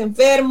estamos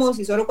enfermos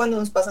y solo cuando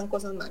nos pasan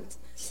cosas malas.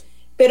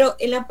 Pero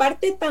en la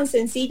parte tan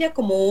sencilla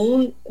como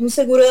un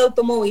seguro de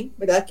automóvil,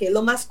 ¿verdad? Que es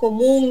lo más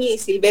común y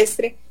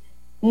silvestre,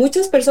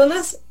 muchas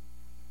personas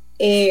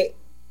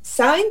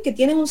saben que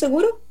tienen un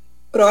seguro,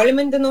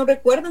 probablemente no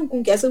recuerdan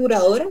con qué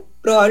aseguradora,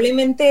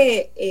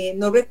 probablemente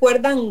no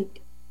recuerdan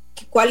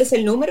cuál es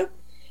el número.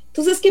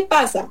 Entonces, ¿qué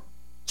pasa?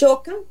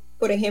 Chocan,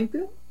 por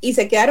ejemplo, y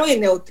se quedaron en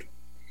neutro.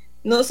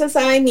 No se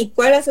sabe ni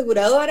cuál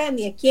aseguradora,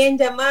 ni a quién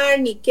llamar,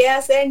 ni qué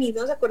hacer, ni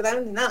no se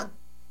acordaron de nada.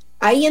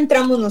 Ahí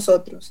entramos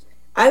nosotros.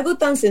 Algo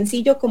tan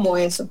sencillo como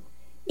eso.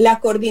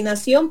 La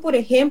coordinación, por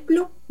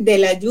ejemplo, de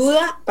la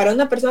ayuda para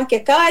una persona que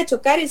acaba de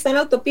chocar y está en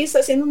la autopista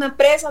haciendo una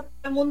presa, todo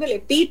el mundo le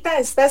pita,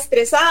 está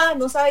estresada,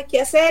 no sabe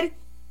qué hacer.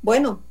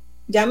 Bueno,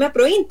 llame a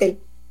Prointel.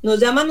 Nos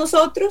llama a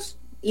nosotros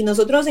y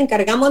nosotros nos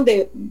encargamos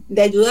de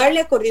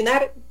ayudarle a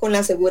coordinar con la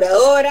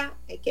aseguradora,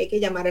 que hay que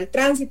llamar al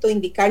tránsito,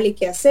 indicarle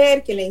qué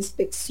hacer, que la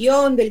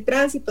inspección del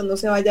tránsito no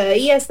se vaya de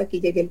ahí hasta que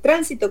llegue el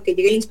tránsito, que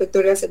llegue el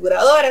inspector de la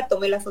aseguradora,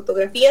 tome las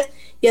fotografías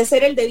y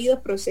hacer el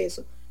debido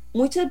proceso.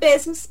 Muchas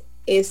veces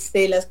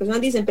las personas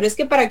dicen, pero es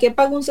que ¿para qué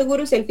pago un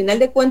seguro si al final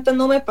de cuentas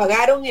no me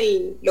pagaron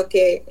el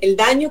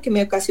daño que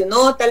me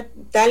ocasionó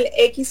tal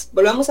X?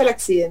 Volvamos al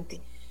accidente.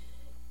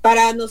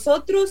 Para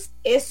nosotros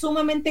es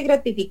sumamente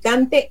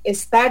gratificante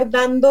estar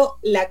dando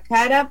la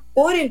cara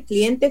por el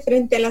cliente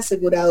frente a la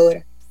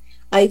aseguradora.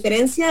 A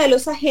diferencia de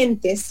los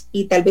agentes,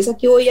 y tal vez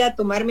aquí voy a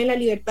tomarme la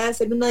libertad de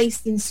hacer una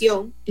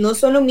distinción, no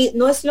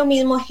es lo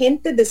mismo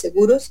agentes de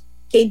seguros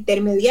que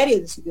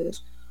intermediarios de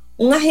seguros.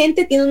 Un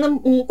agente tiene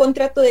un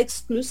contrato de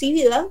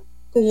exclusividad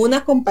con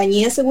una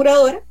compañía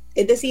aseguradora,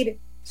 es decir,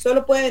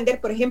 solo puede vender,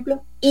 por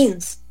ejemplo,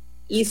 INS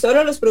y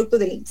solo los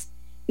productos del INS.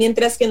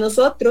 Mientras que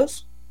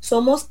nosotros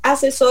somos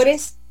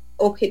asesores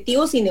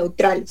objetivos y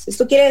neutrales.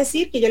 Esto quiere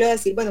decir que yo le voy a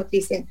decir, bueno,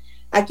 Cristian,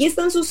 aquí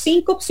están sus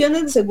 5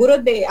 opciones de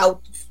seguros de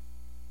autos.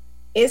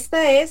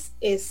 Esta es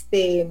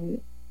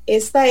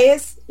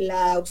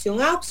la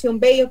opción A, opción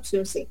B y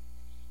opción C.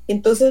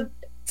 Entonces,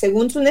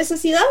 según su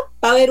necesidad,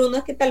 va a haber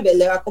una que tal vez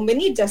le va a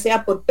convenir, ya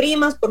sea por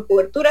primas, por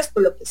coberturas,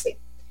 por lo que sea.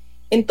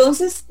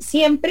 Entonces,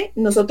 siempre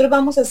nosotros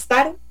vamos a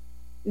estar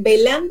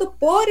velando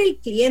por el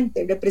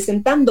cliente,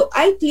 representando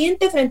al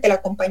cliente frente a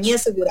la compañía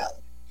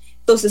aseguradora.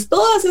 Entonces,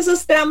 todas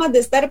esas tramas de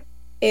estar,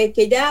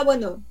 que ya,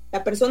 bueno,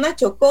 la persona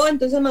chocó,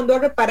 entonces mandó a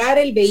reparar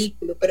el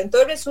vehículo, pero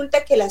entonces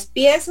resulta que las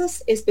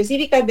piezas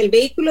específicas del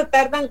vehículo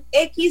tardan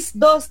X,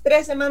 2,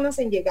 3 semanas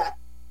en llegar.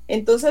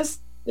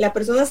 Entonces, la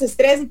persona se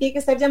estresa y tiene que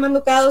estar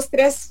llamando cada 2,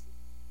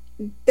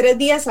 3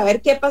 días a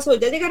ver qué pasó.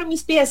 Ya llegaron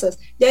mis piezas,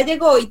 ya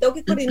llegó y tengo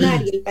que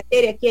coordinar y el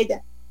taller y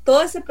aquella.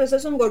 Todo ese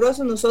proceso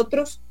engorroso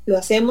nosotros lo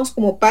hacemos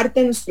como parte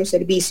de nuestro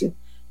servicio.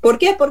 ¿Por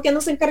qué? Porque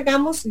nos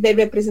encargamos de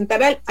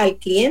representar al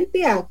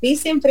cliente, a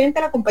Cristian, frente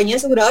a la compañía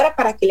aseguradora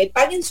para que le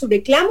paguen su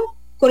reclamo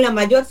con la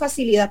mayor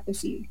facilidad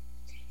posible.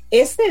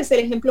 Este es el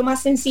ejemplo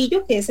más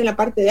sencillo, que es en la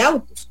parte de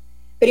autos.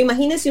 Pero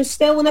imagínese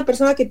usted una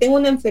persona que tenga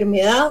una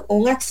enfermedad o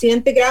un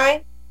accidente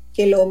grave,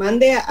 que lo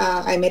mande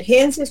a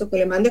emergencias o que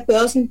le mande a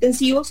cuidados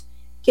intensivos,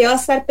 ¿qué va a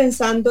estar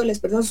pensando? Las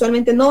personas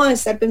usualmente no van a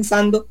estar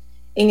pensando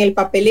en el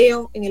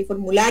papeleo, en el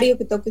formulario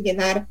que tengo que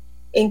llenar,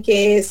 en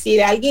que si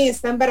alguien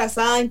está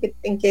embarazada,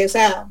 en que o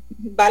sea,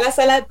 va a la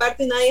sala de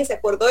parto y nadie se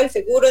acordó del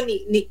seguro,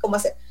 ni cómo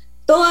hacer.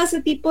 Todo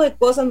ese tipo de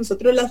cosas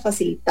nosotros las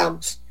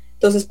facilitamos.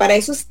 Entonces, para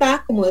eso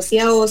está, como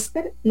decía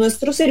Oscar,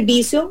 nuestro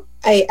servicio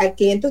al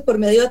cliente por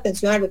medio de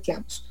atención a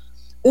reclamos.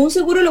 Un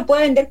seguro lo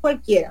puede vender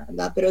cualquiera,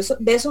 ¿verdad? Pero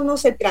de eso no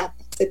se trata.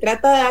 Se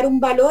trata de dar un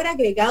valor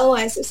agregado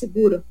a ese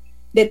seguro,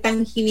 de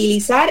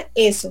tangibilizar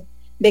eso,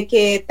 de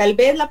que tal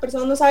vez la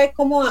persona no sabe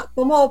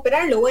cómo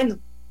operarlo. Bueno,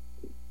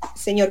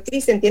 señor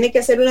Cristian, tiene que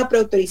hacer una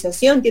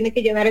preautorización, tiene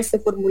que llenar este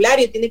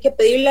formulario, tiene que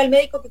pedirle al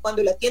médico que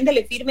cuando lo atiende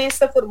le firme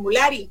este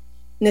formulario.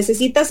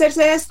 Necesita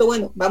hacerse esto,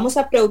 bueno, vamos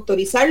a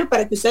preautorizarlo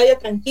para que usted vaya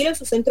tranquilo en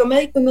su centro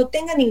médico y no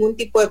tenga ningún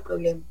tipo de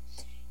problema.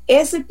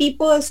 Ese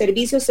tipo de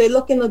servicios es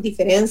lo que nos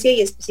diferencia y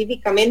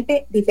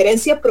específicamente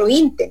diferencia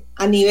Prointel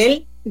a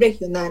nivel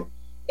regional.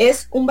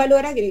 Es un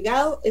valor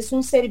agregado, es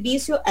un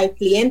servicio al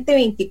cliente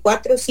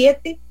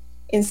 24/7,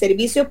 en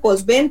servicio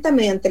postventa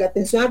mediante la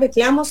atención a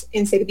reclamos,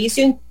 en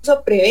servicio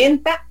incluso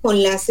preventa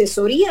con la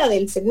asesoría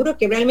del seguro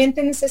que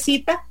realmente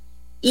necesita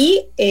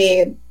y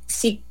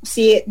si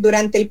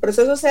durante el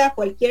proceso sea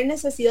cualquier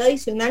necesidad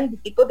adicional de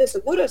tipos de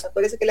seguros,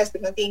 acuérdense que las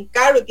personas tienen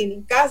carro,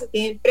 tienen casa,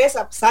 tienen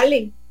empresa,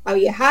 salen a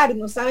viajar,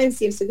 no saben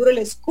si el seguro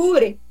les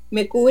cubre,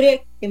 me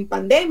cubre en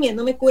pandemia,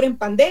 no me cubre en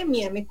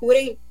pandemia, me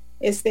cubre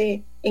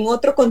en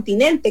otro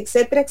continente,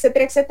 etcétera,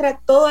 etcétera,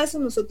 etcétera. Todo eso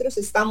nosotros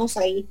estamos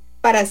ahí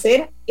para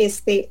hacer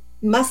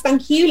más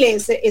tangible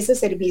ese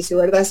servicio,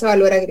 ¿verdad? Ese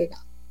valor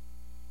agregado.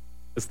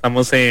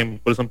 Estamos en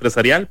Pulso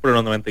Empresarial por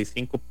los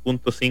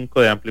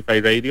 95.5 de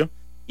Amplify Radio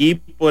y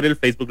por el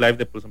Facebook Live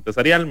de Pulso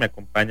Empresarial. Me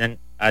acompañan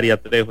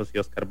Aria Trejos y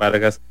Oscar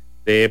Vargas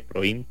de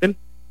Prointel.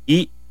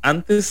 Y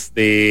Antes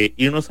de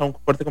irnos a un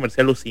corte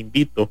comercial, los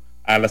invito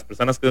a las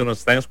personas que nos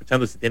están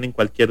escuchando, si tienen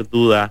cualquier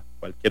duda,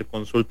 cualquier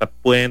consulta,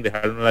 pueden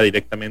dejárnosla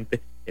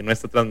directamente en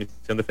nuestra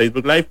transmisión de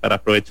Facebook Live para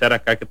aprovechar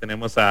acá que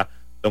tenemos a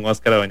don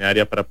Oscar, a doña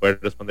Aria, para poder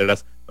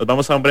responderlas. Nos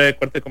vamos a un breve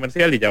corte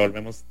comercial y ya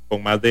volvemos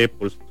con más de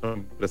Pulso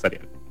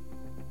Empresarial.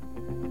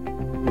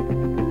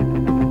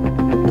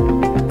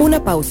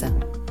 Una pausa.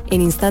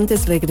 En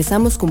instantes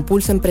regresamos con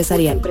Pulso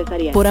Empresarial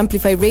por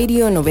Amplify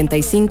Radio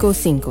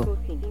 95.5.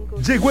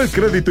 Llegó el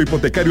crédito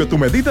hipotecario a tu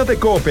medida de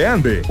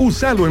Coopeande.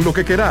 Úsalo en lo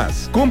que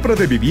querás. Compra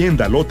de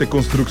vivienda, lote,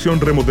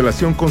 construcción,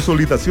 remodelación,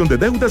 consolidación de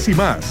deudas y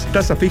más.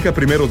 Tasa fija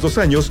primeros 2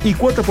 años y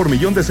cuota por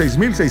millón de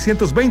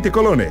 6.620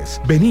 colones.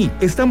 Vení,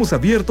 estamos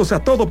abiertos a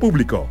todo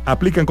público.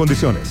 Aplican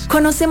condiciones.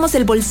 Conocemos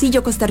el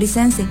bolsillo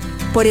costarricense.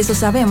 Por eso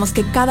sabemos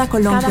que cada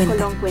colón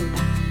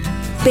cuenta.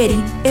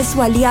 Peri es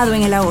su aliado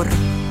en el ahorro.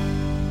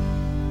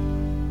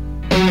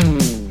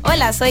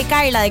 Hola, soy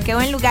Carla de Qué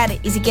Buen Lugar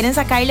y si quieren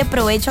sacarle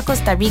provecho a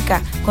Costa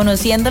Rica,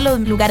 conociendo los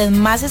lugares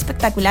más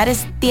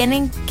espectaculares,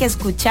 tienen que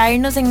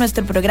escucharnos en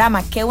nuestro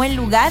programa Qué Buen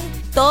Lugar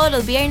todos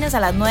los viernes a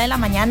las 9 de la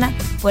mañana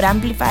por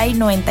Amplify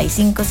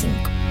 95.5.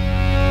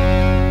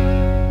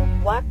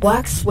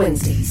 Wax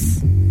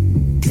Wednesdays.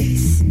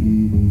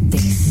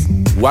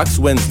 Wax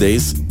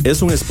Wednesdays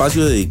es un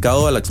espacio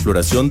dedicado a la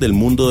exploración del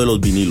mundo de los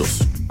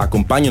vinilos.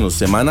 Acompáñanos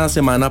semana a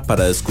semana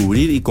para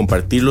descubrir y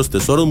compartir los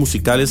tesoros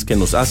musicales que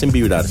nos hacen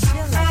vibrar.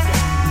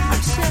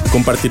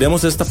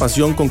 Compartiremos esta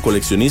pasión con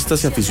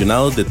coleccionistas y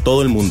aficionados de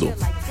todo el mundo.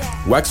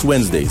 Wax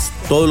Wednesdays,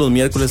 todos los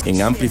miércoles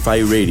en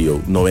Amplify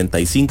Radio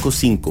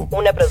 95.5.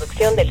 Una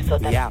producción del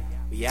Sótano.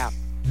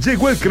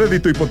 Llegó el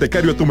crédito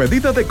hipotecario a tu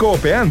medida de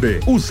Coopeande.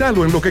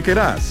 Úsalo en lo que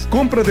querás.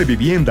 Compra de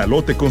vivienda,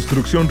 lote,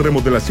 construcción,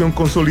 remodelación,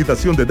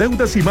 consolidación de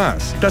deudas y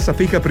más. Tasa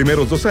fija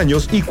primeros 2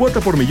 años y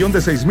cuota por millón de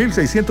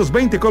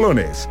 6.620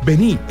 colones.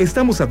 Vení,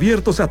 estamos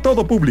abiertos a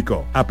todo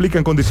público.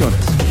 Aplican condiciones.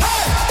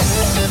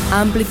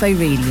 Amplify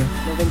Radio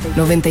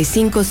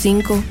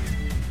 95.5.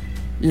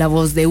 La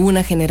voz de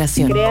una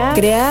generación.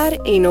 Crear,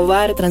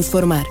 innovar,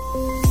 transformar.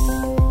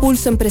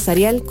 Pulso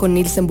Empresarial con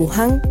Nielsen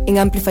Buján en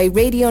Amplify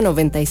Radio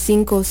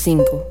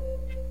 95.5.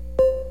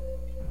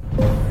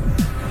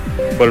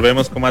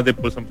 Volvemos con más de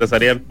Pulso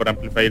Empresarial por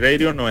Amplify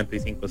Radio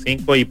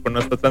 95.5 y por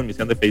nuestra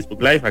transmisión de Facebook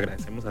Live.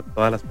 Agradecemos a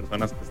todas las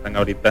personas que están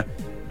ahorita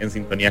en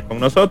sintonía con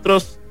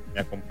nosotros.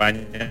 Me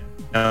acompaña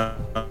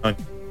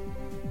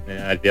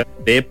Aria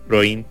de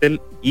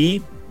ProIntel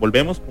y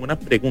volvemos con una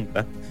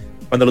pregunta.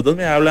 Cuando los dos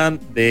me hablan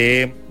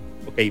de,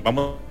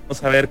 vamos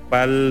a ver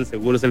cuál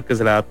seguro es el que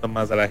se le adapta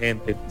más a la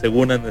gente,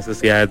 según las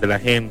necesidades de la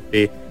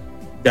gente.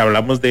 Ya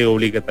hablamos de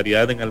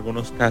obligatoriedad en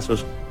algunos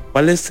casos.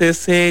 ¿Cuál es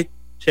ese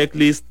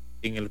checklist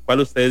en el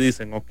cual ustedes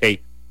dicen,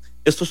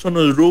 estos son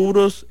los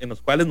rubros en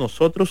los cuales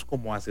nosotros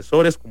como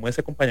asesores, como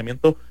ese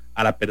acompañamiento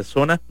a la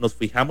persona, nos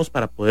fijamos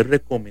para poder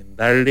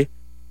recomendarle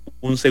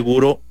un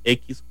seguro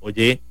X o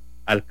Y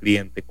al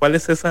cliente?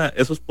 ¿Cuáles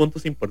esos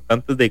puntos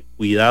importantes de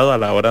cuidado a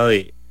la hora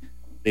de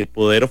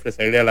poder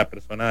ofrecerle a la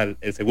persona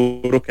el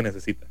seguro que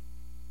necesita?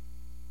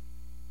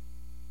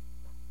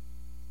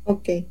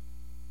 Ok.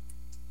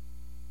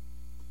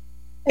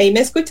 ¿Ahí me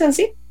escuchan,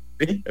 sí?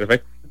 Sí,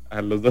 perfecto.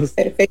 A los dos.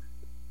 Perfecto.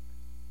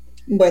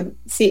 Bueno,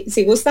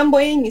 si gustan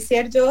voy a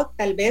iniciar yo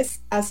tal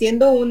vez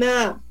haciendo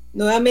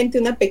nuevamente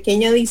una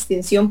pequeña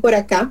distinción por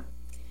acá.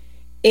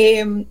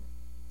 Y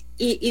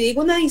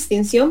digo una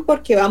distinción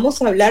porque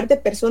vamos a hablar de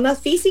personas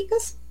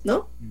físicas,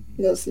 ¿no?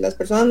 Las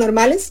personas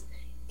normales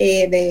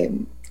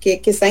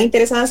que están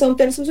interesadas en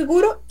obtener su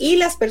seguro y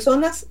las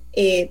personas,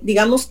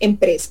 digamos,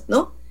 empresas,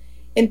 ¿no?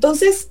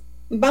 Entonces,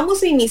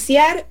 vamos a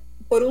iniciar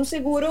por un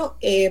seguro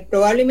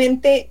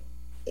probablemente,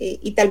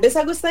 y tal vez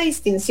hago esta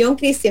distinción,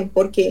 Cristian,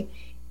 porque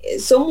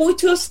son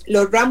muchos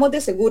los ramos de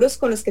seguros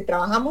con los que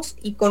trabajamos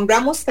y con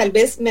ramos tal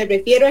vez me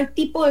refiero al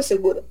tipo de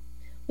seguro.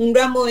 Un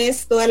ramo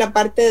es toda la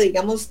parte,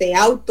 digamos, de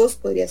autos,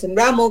 podría ser un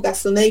ramo,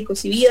 gastos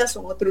médicos y vidas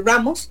son otros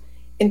ramos.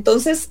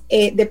 Entonces,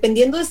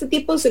 dependiendo de este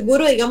tipo de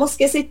seguro, digamos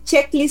que ese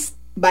checklist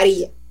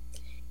varía.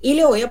 Y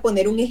le voy a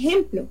poner un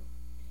ejemplo.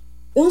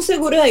 Un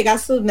seguro de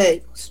gastos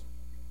médicos.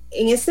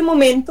 En este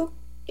momento,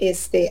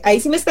 ahí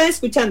sí me están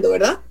escuchando,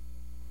 ¿verdad?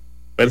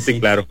 Sí,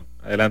 claro.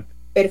 Adelante.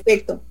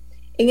 Perfecto.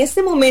 En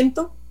este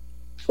momento,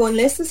 con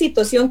esta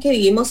situación que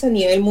vivimos a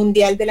nivel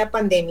mundial de la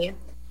pandemia,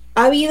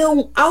 ha habido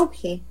un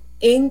auge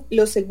en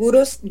los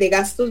seguros de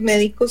gastos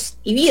médicos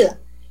y vida.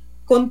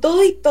 Con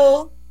todo y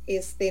todo,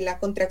 la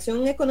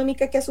contracción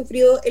económica que ha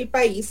sufrido el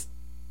país,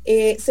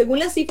 según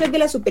las cifras de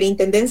la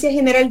Superintendencia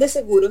General de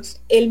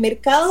Seguros, el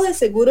mercado de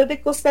seguros de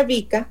Costa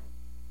Rica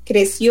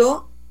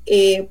creció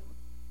de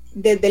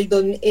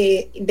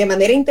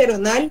manera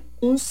interanual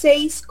un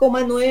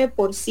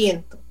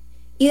 6,9%.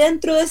 Y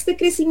dentro de este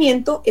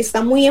crecimiento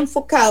está muy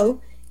enfocado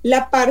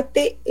la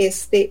parte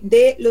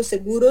de los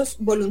seguros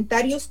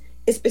voluntarios,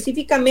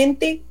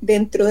 específicamente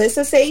dentro de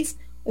ese 6,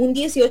 un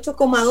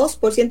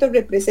 18,2%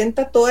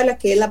 representa toda la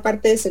que es la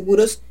parte de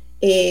seguros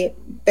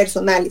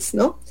personales,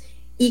 ¿no?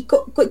 ¿Y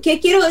qué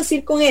quiero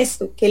decir con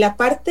esto? Que la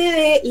parte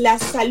de la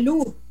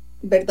salud,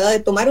 ¿verdad? De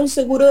tomar un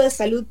seguro de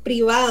salud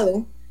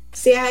privado,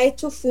 se ha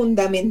hecho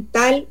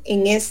fundamental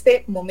en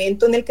este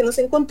momento en el que nos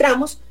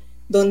encontramos,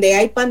 donde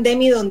hay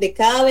pandemia y donde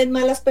cada vez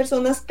más las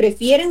personas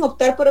prefieren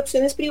optar por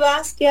opciones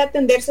privadas que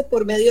atenderse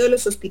por medio de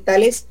los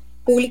hospitales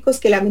públicos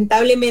que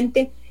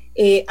lamentablemente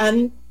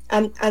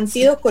han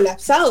sido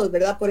colapsados,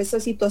 ¿verdad? Por esa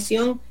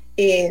situación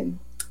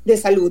de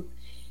salud.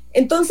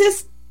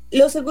 Entonces,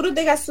 los seguros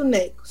de gastos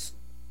médicos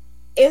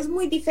es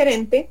muy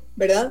diferente,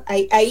 ¿verdad?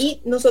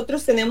 Ahí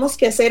nosotros tenemos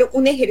que hacer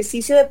un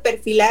ejercicio de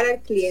perfilar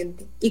al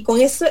cliente. Y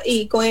con eso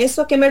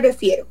 ¿a qué me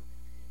refiero?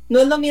 No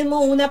es lo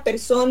mismo una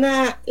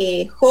persona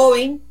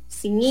joven,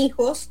 sin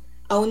hijos,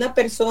 a una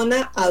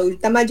persona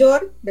adulta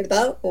mayor,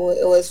 ¿verdad?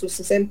 O de sus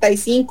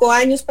 65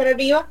 años para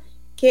arriba,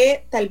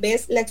 que tal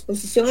vez la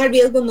exposición al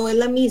riesgo no es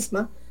la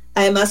misma.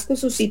 Además, que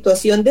su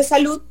situación de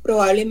salud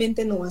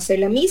probablemente no va a ser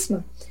la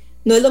misma.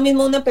 No es lo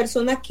mismo una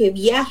persona que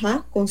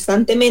viaja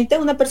constantemente a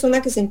una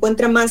persona que se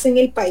encuentra más en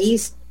el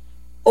país,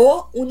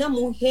 o una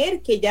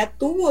mujer que ya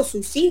tuvo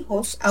sus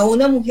hijos a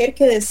una mujer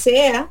que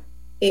desea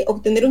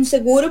obtener un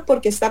seguro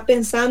porque está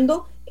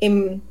pensando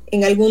en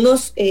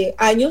algunos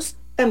años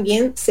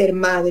también ser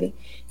madre.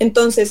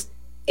 Entonces,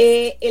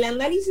 el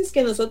análisis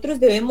que nosotros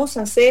debemos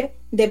hacer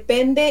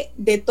depende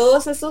de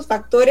todos esos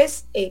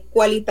factores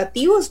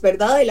cualitativos,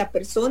 ¿verdad?, de la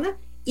persona,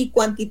 y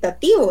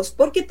cuantitativos,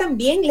 porque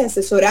también le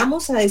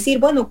asesoramos a decir,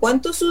 bueno,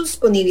 ¿cuánto es su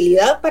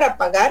disponibilidad para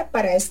pagar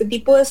para este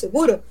tipo de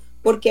seguro?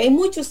 Porque hay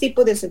muchos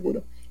tipos de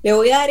seguro. Le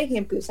voy a dar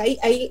ejemplos.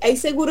 Hay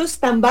seguros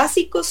tan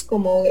básicos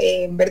como,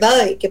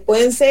 ¿verdad?, que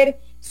pueden ser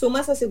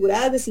sumas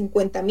aseguradas de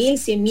 $50,000,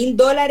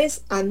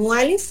 $100,000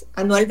 anuales,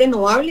 anual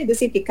renovable, es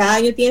decir, que cada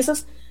año tiene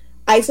esos.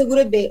 Hay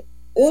seguros de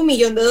 $1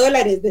 millón, de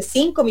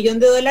 $5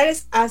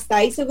 millones, hasta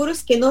hay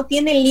seguros que no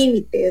tienen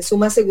límite de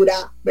suma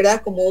asegurada,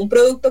 ¿verdad? Como un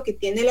producto que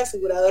tiene la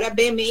aseguradora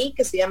BMI,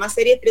 que se llama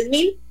Serie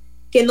 3000,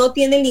 que no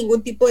tiene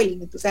ningún tipo de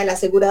límite. O sea, la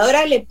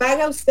aseguradora le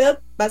paga a usted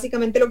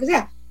básicamente lo que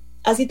sea.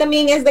 Así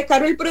también es de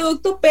caro el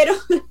producto, pero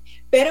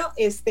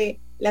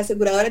la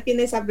aseguradora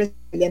tiene esa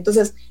responsabilidad.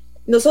 Entonces,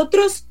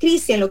 nosotros,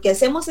 Cristian, lo que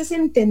hacemos es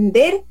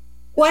entender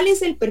cuál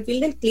es el perfil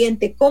del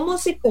cliente, cómo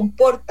se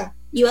comporta,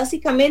 y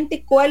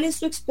básicamente cuál es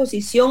su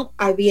exposición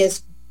a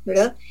riesgo,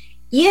 ¿verdad?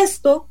 Y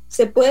esto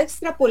se puede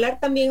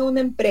extrapolar también a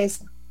una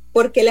empresa,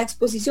 porque la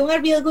exposición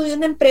al riesgo de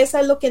una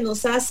empresa es lo que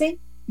nos hace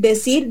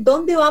decir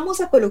dónde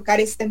vamos a colocar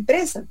esta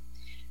empresa.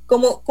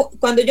 Como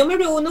cuando yo me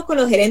reúno con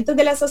los gerentes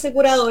de las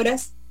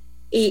aseguradoras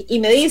y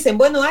me dicen,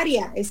 bueno,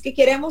 Aria, es que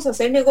queremos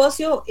hacer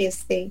negocio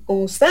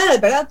con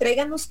ustedes, ¿verdad?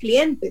 Tráiganos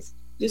clientes.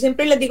 Yo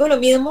siempre les digo lo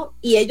mismo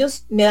y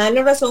ellos me dan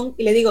la razón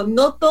y les digo,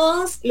 no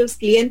todos los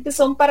clientes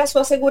son para su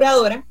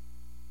aseguradora,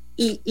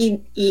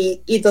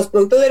 y los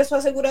productos de su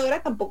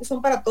aseguradora tampoco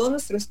son para todos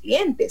nuestros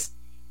clientes.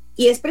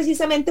 Y es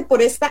precisamente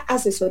por esta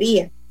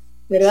asesoría,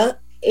 ¿verdad?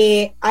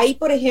 Hay,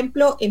 por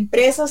ejemplo,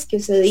 empresas que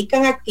se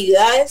dedican a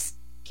actividades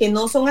que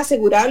no son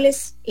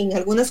asegurables en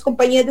algunas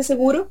compañías de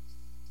seguro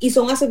y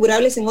son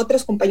asegurables en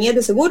otras compañías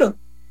de seguro.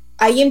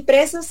 Hay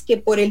empresas que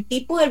por el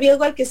tipo de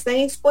riesgo al que están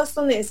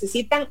expuestos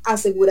necesitan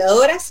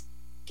aseguradoras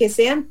que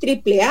sean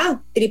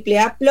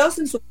AAA Plus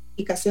en su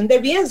calificación de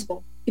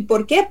riesgo. ¿Y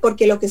por qué?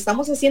 Porque lo que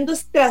estamos haciendo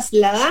es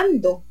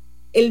trasladando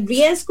el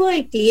riesgo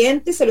del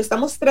cliente, se lo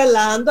estamos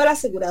trasladando a la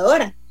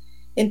aseguradora.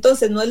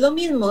 Entonces, no es lo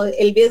mismo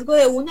el riesgo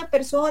de una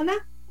persona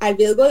al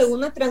riesgo de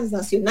una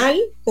transnacional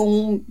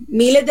con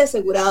miles de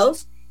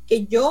asegurados,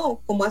 que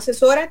yo como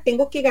asesora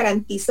tengo que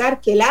garantizar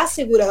que la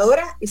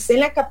aseguradora esté en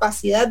la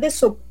capacidad de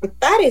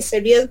soportar ese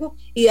riesgo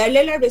y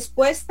darle la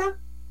respuesta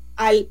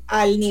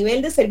al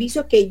nivel de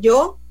servicio que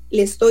yo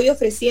le estoy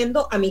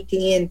ofreciendo a mi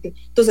cliente.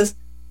 Entonces,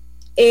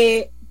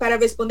 para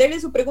responderle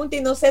su pregunta,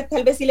 y no sé,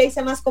 tal vez si la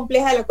hice más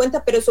compleja de la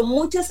cuenta, pero son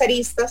muchas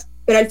aristas,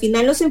 pero al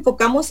final nos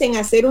enfocamos en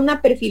hacer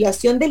una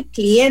perfilación del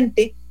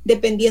cliente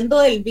dependiendo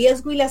del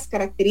riesgo y las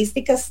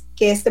características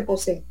que éste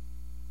posee.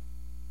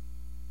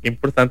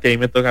 Importante, ahí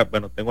me toca,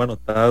 bueno, tengo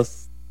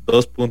anotados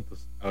 2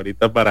 puntos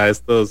ahorita para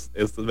estos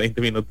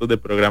 20 minutos de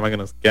programa que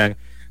nos quedan.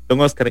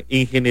 Don Oscar,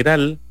 en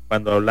general,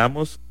 cuando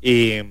hablamos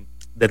de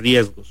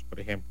riesgos,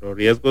 por ejemplo,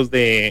 riesgos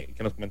que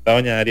nos comentaba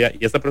doña Aria,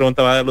 y esta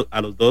pregunta va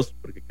a los dos,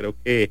 porque creo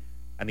que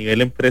a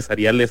nivel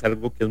empresarial es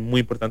algo que es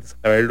muy importante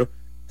saberlo.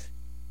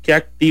 ¿Qué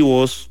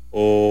activos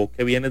o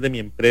qué bienes de mi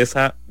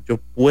empresa yo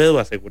puedo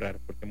asegurar?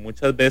 Porque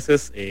muchas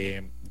veces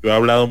yo he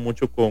hablado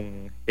mucho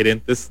con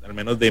gerentes, al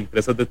menos de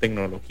empresas de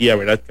tecnología,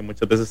 ¿verdad? Que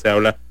muchas veces se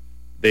habla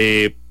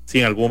de si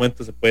en algún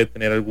momento se puede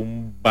tener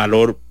algún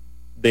valor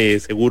de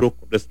seguro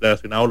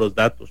relacionado a los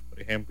datos,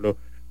 por ejemplo,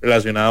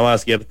 relacionado a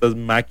ciertas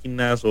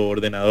máquinas o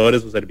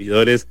ordenadores o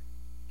servidores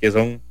que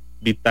son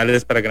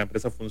vitales para que la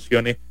empresa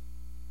funcione.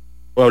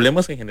 O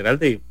hablemos en general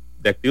de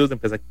activos de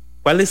empresa.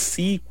 ¿Cuáles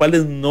sí,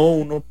 cuáles no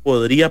uno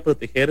podría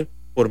proteger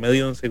por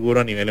medio de un seguro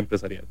a nivel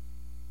empresarial?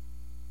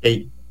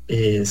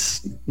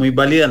 Es muy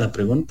válida la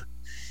pregunta.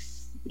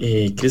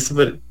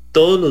 Christopher,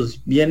 todos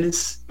los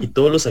bienes y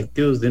todos los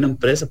activos de una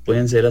empresa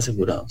pueden ser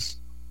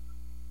asegurados,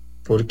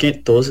 porque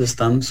todos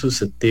están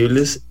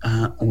susceptibles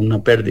a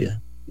una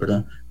pérdida,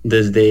 ¿verdad?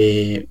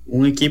 Desde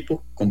un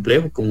equipo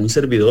complejo como un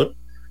servidor,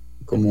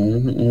 como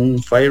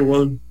un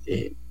firewall,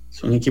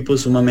 son equipos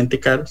sumamente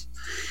caros.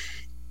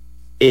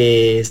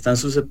 Están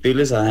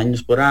susceptibles a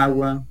daños por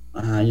agua,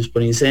 a daños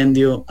por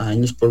incendio, a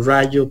daños por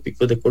rayo,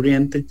 picos de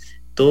corriente.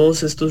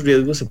 Todos estos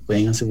riesgos se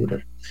pueden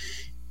asegurar.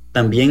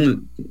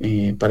 También,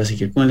 para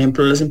seguir con el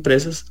ejemplo de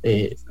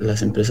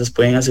las empresas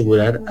pueden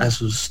asegurar a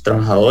sus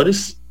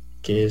trabajadores,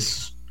 que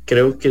es,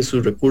 creo que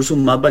su recurso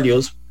más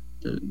valioso.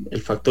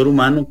 El factor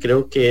humano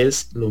creo que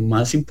es lo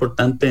más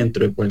importante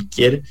dentro de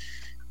cualquier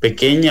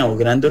pequeña o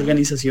grande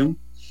organización,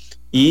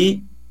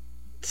 y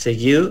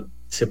seguido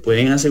se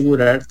pueden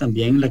asegurar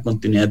también la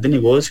continuidad de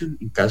negocio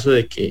en caso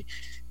de que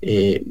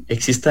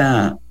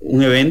exista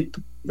un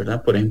evento,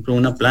 ¿verdad? Por ejemplo,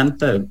 una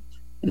planta,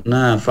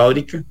 una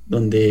fábrica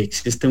donde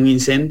existe un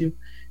incendio,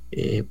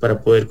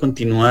 para poder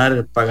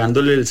continuar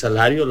pagándole el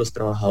salario a los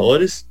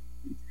trabajadores,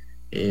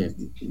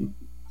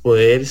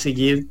 poder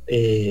seguir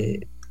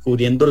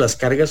cubriendo las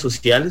cargas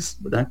sociales,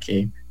 ¿verdad?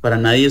 Que para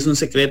nadie es un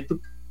secreto,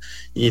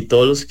 y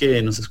todos los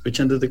que nos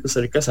escuchan desde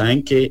Costa Rica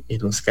saben que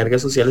las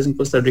cargas sociales en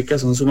Costa Rica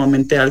son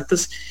sumamente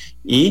altas,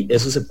 y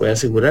eso se puede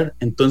asegurar.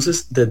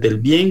 Entonces, desde el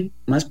bien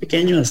más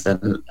pequeño hasta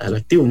el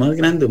activo más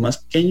grande o más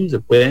pequeño se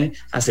puede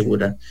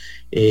asegurar.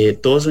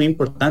 Todos son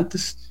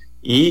importantes,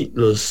 y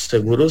los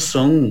seguros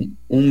son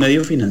un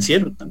medio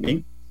financiero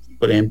también.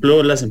 Por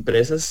ejemplo, las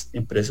empresas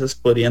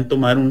podrían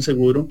tomar un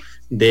seguro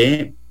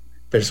de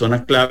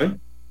persona clave.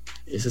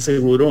 Ese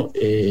seguro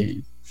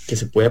que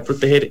se pueda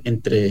proteger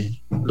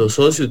entre los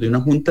socios de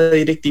una junta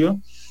directiva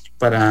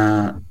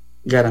para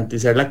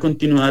garantizar la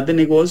continuidad de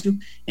negocio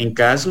en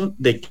caso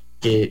de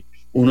que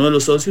uno de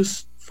los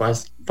socios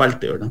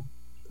falte, ¿verdad?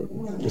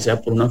 O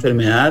sea, por una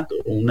enfermedad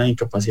o una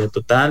incapacidad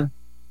total,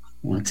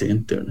 un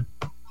accidente, ¿verdad?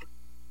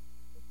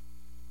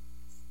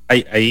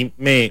 Ahí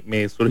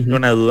me surge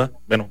una duda,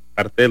 bueno,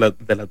 parte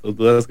de las dos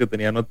dudas que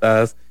tenía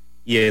anotadas,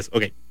 y es,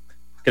 ok,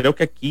 creo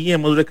que aquí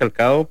hemos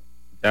recalcado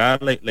ya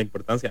la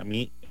importancia. A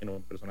mí, en lo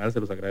personal, se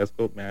los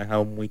agradezco, me ha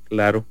dejado muy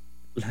claro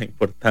la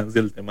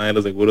importancia del tema de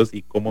los seguros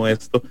y cómo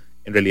esto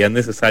en realidad es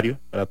necesario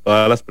para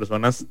todas las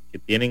personas que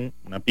tienen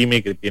una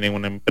pyme, que tienen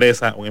una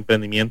empresa, un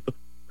emprendimiento,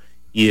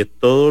 y de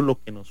todo lo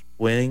que nos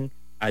pueden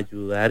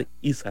ayudar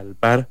y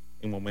salvar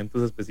en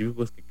momentos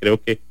específicos, que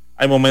creo que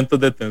hay momentos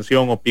de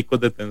tensión o picos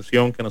de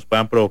tensión que nos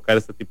puedan provocar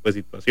este tipo de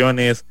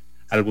situaciones,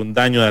 algún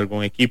daño de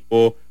algún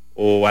equipo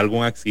o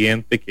algún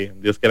accidente que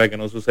Dios quiera que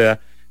no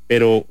suceda,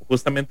 pero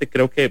justamente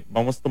creo que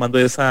vamos tomando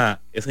esa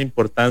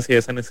importancia,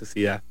 esa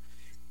necesidad.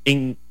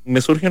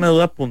 Me surge una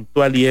duda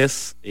puntual, y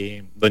es,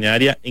 doña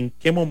Aria, ¿en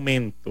qué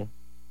momento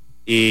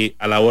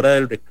a la hora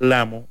del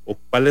reclamo, o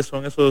cuáles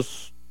son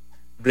esos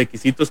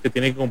requisitos que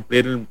tiene que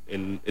cumplir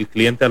el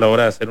cliente a la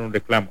hora de hacer un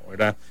reclamo,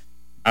 ¿verdad?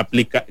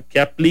 ¿Qué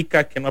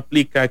aplica, qué no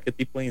aplica, qué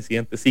tipo de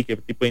incidentes sí, qué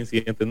tipo de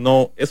incidentes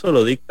no? Eso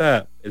lo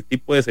dicta el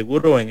tipo de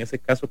seguro. En ese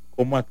caso,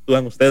 ¿cómo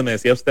actúan ustedes? Me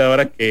decía usted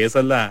ahora que esa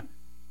es la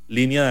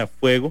línea de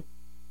fuego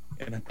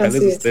en la cual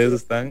ustedes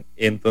están.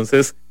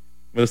 Entonces,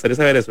 me gustaría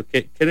saber eso.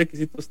 ¿Qué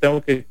requisitos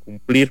tengo que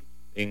cumplir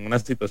en una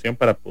situación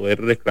para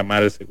poder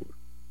reclamar el seguro?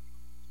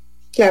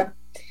 Claro.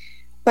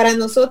 Para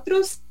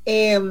nosotros,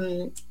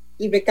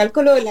 y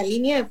recalco lo de la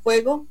línea de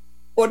fuego,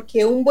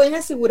 porque un buen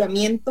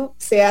aseguramiento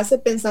se hace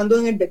pensando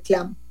en el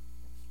reclamo.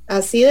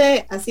 Así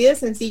de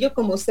sencillo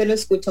como usted lo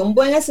escucha. Un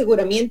buen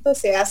aseguramiento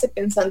se hace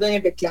pensando en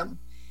el reclamo.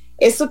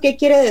 ¿Esto qué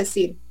quiere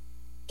decir?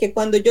 Que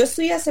cuando yo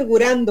estoy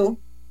asegurando,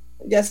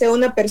 ya sea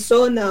una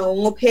persona,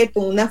 un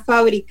objeto, una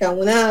fábrica,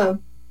 una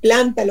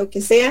planta, lo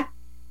que sea,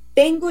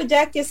 tengo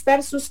ya que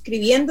estar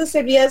suscribiendo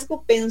ese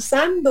riesgo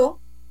pensando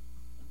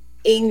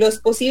en los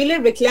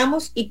posibles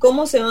reclamos y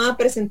cómo se van a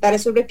presentar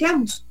esos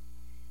reclamos.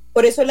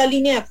 Por eso la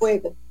línea de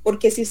fuego,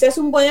 porque si se hace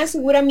un buen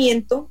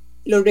aseguramiento,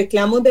 los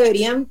reclamos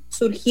deberían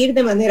surgir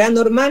de manera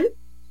normal,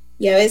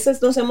 y a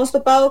veces nos hemos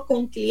topado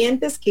con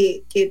clientes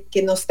que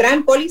nos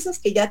traen pólizas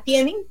que ya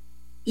tienen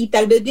y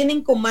tal vez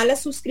vienen con mala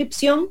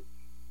suscripción,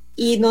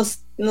 y nos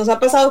ha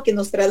pasado que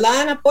nos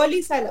trasladan a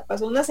póliza, la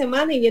pasó una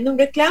semana y viene un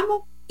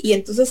reclamo, y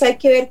entonces hay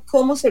que ver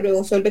cómo se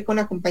resuelve con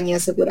la compañía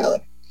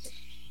aseguradora.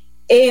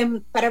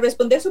 Para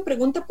responder su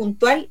pregunta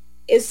puntual,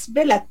 es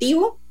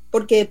relativo,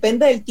 porque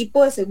depende del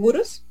tipo de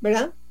seguros,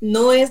 ¿verdad?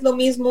 No es lo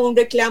mismo un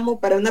reclamo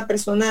para una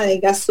persona de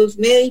gastos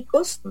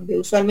médicos, donde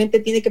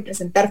usualmente tiene que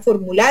presentar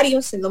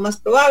formularios, es lo más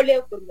probable,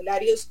 o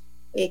formularios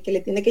que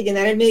le tiene que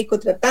llenar el médico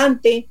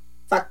tratante,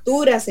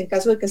 facturas en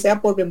caso de que sea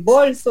por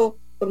reembolso,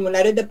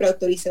 formularios de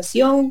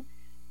preautorización,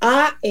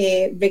 a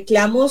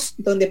reclamos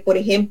donde, por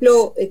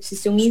ejemplo,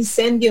 existe un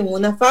incendio en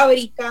una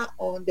fábrica,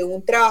 o donde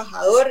un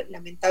trabajador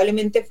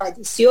lamentablemente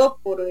falleció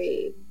por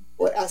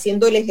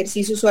haciendo el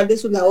ejercicio usual de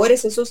sus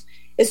labores.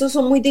 Esos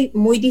son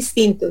muy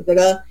distintos,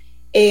 ¿verdad?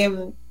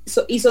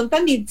 Y son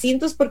tan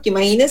distintos porque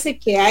imagínense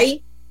que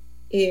hay,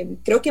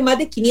 creo que más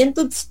de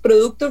 500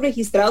 productos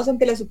registrados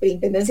ante la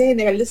Superintendencia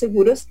General de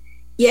Seguros,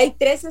 y hay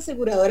 3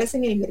 aseguradoras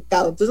en el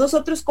mercado. Entonces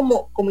nosotros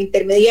como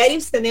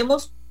intermediarios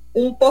tenemos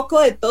un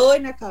poco de todo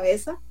en la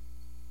cabeza,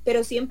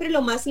 pero siempre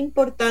lo más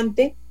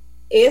importante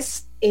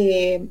es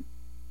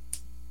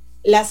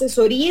la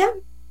asesoría.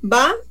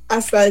 Va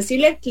hasta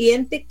decirle al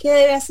cliente qué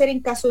debe hacer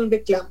en caso de un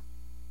reclamo.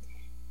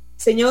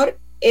 Señor,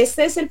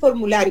 este es el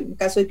formulario, en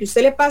caso de que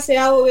usted le pase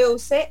A o B o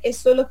C,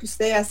 esto es lo que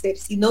usted debe hacer.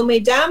 Si no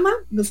me llama,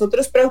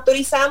 nosotros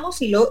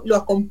preautorizamos y lo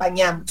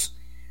acompañamos.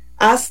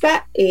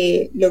 Hasta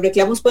los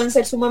reclamos pueden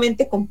ser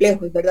sumamente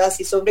complejos, ¿verdad?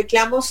 Si son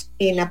reclamos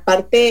en la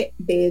parte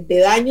de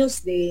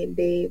daños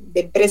de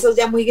empresas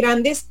ya muy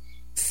grandes,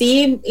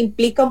 sí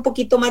implica un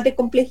poquito más de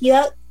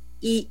complejidad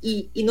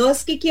y no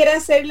es que quiera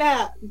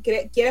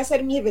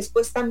hacer mi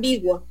respuesta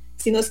ambigua,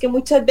 sino es que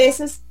muchas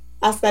veces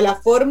hasta la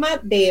forma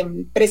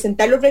de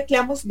presentar los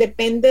reclamos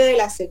depende de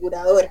la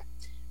aseguradora.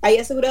 Hay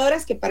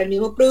aseguradoras que para el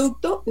mismo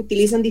producto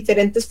utilizan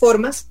diferentes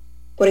formas.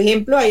 Por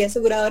ejemplo, hay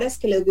aseguradoras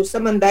que les gusta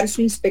mandar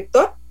su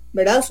inspector,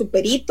 ¿verdad? Su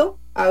perito,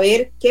 a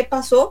ver qué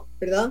pasó,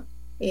 ¿verdad?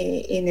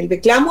 En el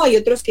reclamo. Hay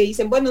otros que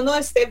dicen, bueno, no,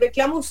 este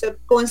reclamo, usted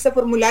con este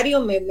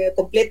formulario me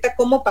completa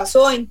cómo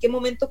pasó, en qué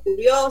momento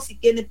ocurrió, si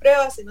tiene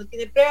pruebas, si no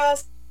tiene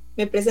pruebas,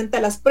 me presenta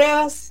las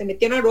pruebas, se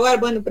metieron a robar,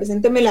 bueno,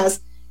 presénteme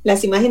las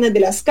imágenes de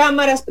las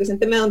cámaras,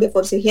 presénteme donde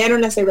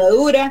forcejearon la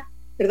cerradura,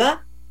 ¿verdad?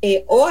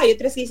 O hay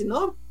otras que dicen,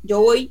 no,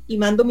 yo voy y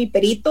mando mi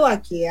perito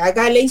a que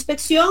haga la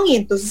inspección y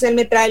entonces él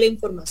me trae la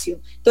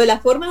información. Entonces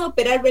la forma de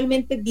operar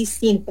realmente es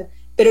distinta,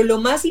 pero lo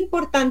más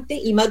importante,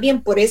 y más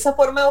bien por esa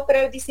forma de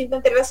operar distinta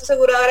entre las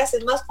aseguradoras,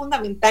 es más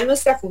fundamental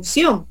nuestra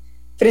función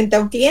frente a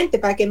un cliente,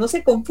 para que no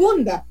se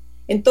confunda.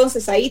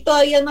 Entonces ahí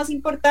todavía es más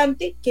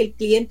importante que el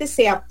cliente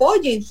se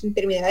apoye en su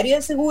intermediario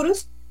de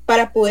seguros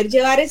para poder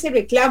llevar ese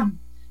reclamo.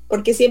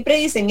 Porque siempre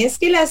dicen, es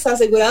que las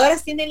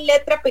aseguradoras tienen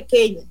letra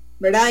pequeña,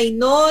 ¿verdad? Y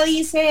no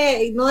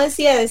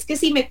decía, es que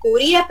si me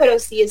cubría, pero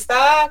si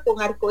estaba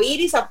con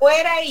arcoíris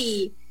afuera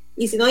y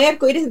si no hay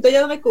arcoíris, entonces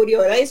ya no me cubrió,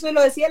 ¿verdad? Eso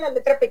lo decía la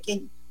letra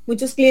pequeña.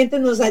 Muchos clientes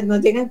nos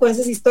llegan con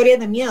esas historias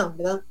de miedo,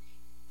 ¿verdad?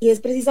 Y es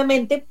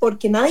precisamente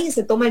porque nadie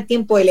se toma el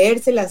tiempo de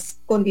leerse las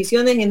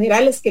condiciones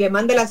generales que le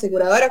manda la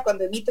aseguradora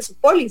cuando emite su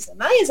póliza.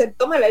 Nadie se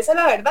toma, esa es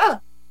la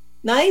verdad.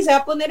 Nadie se va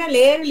a poner a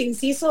leer el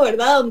inciso,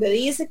 ¿verdad? Donde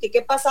dice que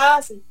qué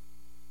pasaba si...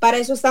 Para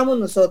eso estamos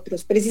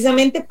nosotros,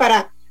 precisamente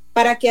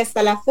para que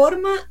hasta la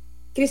forma,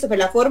 Christopher,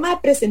 la forma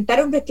de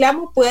presentar un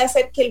reclamo puede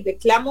hacer que el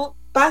reclamo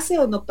pase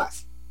o no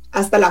pase.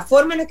 Hasta la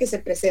forma en la que se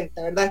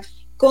presenta, ¿verdad?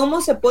 Cómo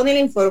se pone la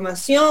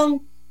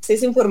información, si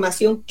es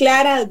información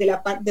clara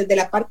desde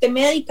la parte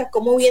médica,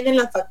 cómo vienen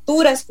las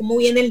facturas, cómo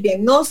viene el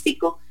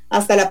diagnóstico,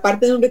 hasta la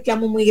parte de un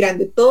reclamo muy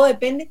grande. Todo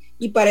depende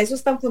y para eso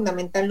es tan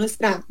fundamental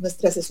nuestra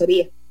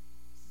asesoría.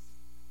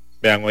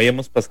 Vean, hoy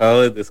hemos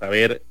pasado desde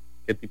saber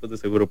qué tipos de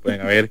seguro pueden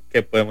haber,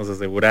 qué podemos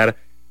asegurar,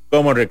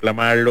 cómo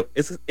reclamarlo.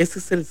 Ese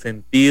es el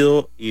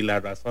sentido y la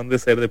razón de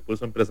ser de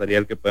Pulso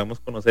Empresarial, que podemos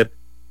conocer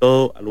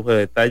todo a lujo de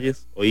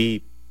detalles.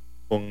 Hoy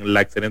con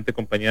la excelente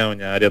compañía de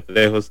doña Aria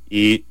Trejos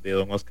y de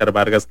don Oscar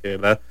Vargas, que de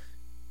verdad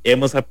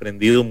hemos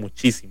aprendido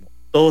muchísimo.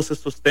 Todos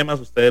estos temas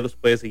ustedes los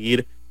pueden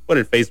seguir por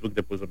el Facebook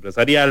de Pulso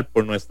Empresarial,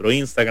 por nuestro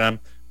Instagram,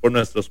 por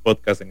nuestros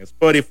podcasts en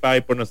Spotify,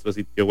 por nuestro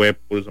sitio web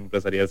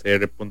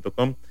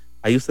pulsoempresarialcr.com.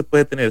 Ahí usted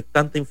puede tener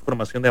tanta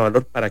información de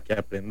valor para que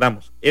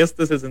aprendamos.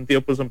 Este es el sentido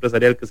de Pulso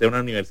Empresarial, que sea una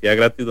universidad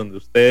gratis donde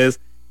ustedes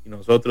y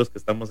nosotros que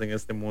estamos en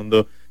este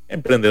mundo,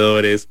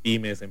 emprendedores,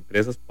 pymes,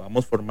 empresas,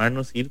 podamos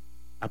formarnos, ir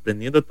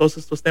aprendiendo todos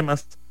estos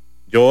temas.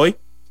 Yo hoy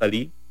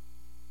salí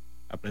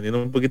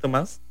aprendiendo un poquito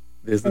más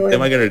de este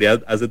tema que en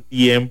realidad hace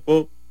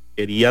tiempo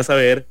quería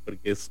saber,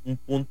 porque es un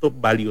punto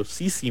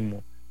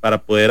valiosísimo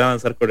para poder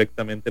avanzar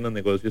correctamente en los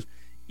negocios.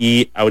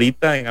 Y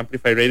ahorita en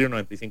Amplify Radio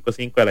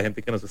 95.5, a la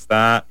gente que nos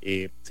está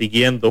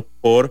siguiendo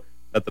por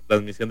la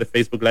transmisión de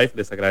Facebook Live,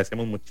 les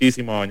agradecemos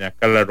muchísimo a doña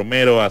Carla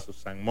Romero, a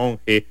Susan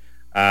Monge,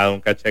 a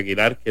don Cacha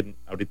Aguilar, que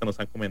ahorita nos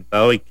han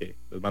comentado y que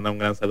les manda un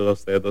gran saludo a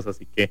ustedes dos,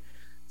 así que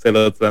se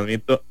lo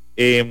transmito.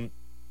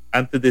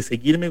 Antes de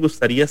seguir, me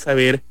gustaría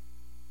saber,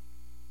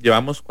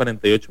 llevamos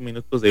 48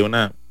 minutos de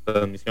una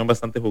transmisión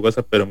bastante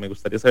jugosa, pero me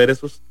gustaría saber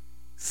esos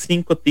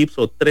 5 tips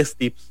o 3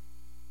 tips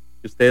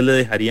que ustedes le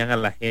dejarían a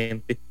la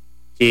gente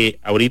que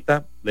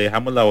ahorita le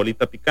dejamos la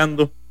bolita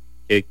picando,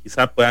 que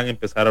quizá puedan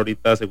empezar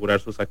ahorita a asegurar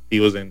sus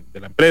activos de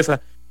la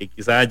empresa, que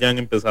quizá hayan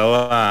empezado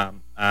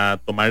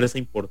a tomar esa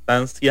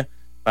importancia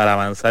para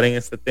avanzar en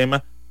este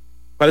tema.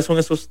 ¿Cuáles son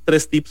esos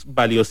 3 tips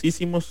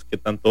valiosísimos que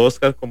tanto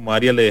Oscar como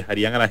Aria le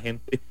dejarían a la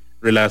gente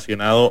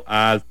relacionado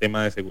al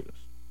tema de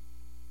seguros?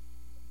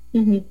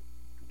 Uh-huh.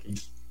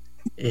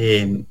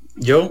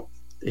 Yo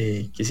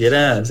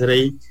quisiera hacer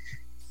ahí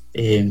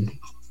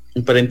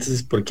un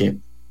paréntesis, porque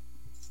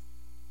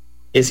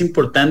es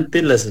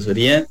importante la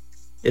asesoría,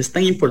 es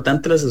tan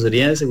importante la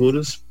asesoría de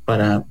seguros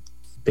para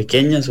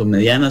pequeñas o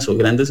medianas o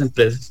grandes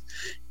empresas,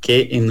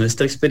 que en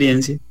nuestra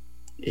experiencia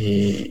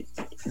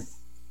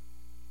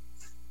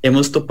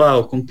hemos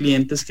topado con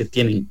clientes que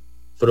tienen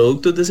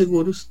productos de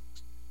seguros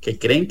que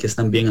creen que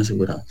están bien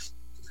asegurados.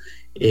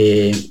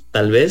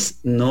 Tal vez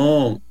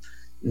no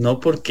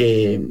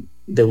porque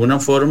de una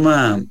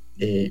forma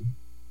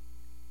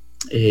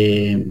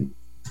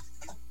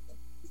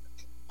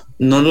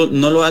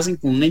no lo hacen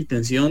con una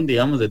intención,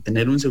 digamos, de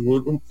tener un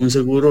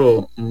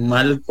seguro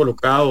mal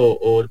colocado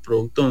o el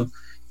producto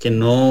que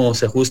no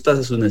se ajusta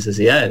a sus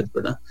necesidades,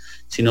 ¿verdad?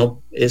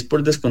 Sino es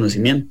por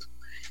desconocimiento.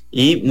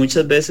 Y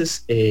muchas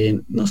veces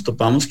nos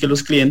topamos que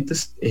los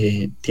clientes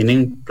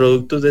tienen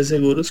productos de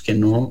seguros que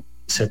no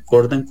se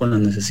acordan con las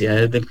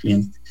necesidades del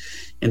cliente.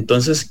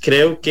 Entonces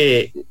creo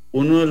que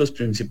uno de los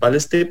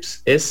principales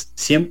tips es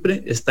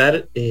siempre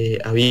estar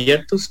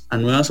abiertos a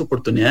nuevas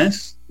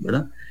oportunidades,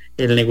 ¿verdad?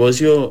 El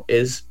negocio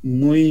es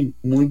muy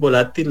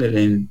volátil,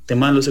 el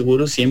tema de los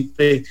seguros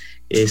siempre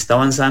está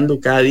avanzando,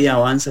 cada día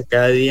avanza,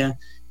 cada día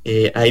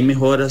hay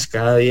mejoras,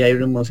 cada día hay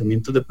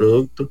remozamientos de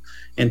producto.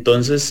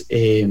 Entonces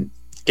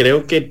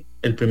creo que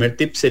el primer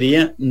tip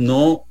sería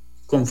no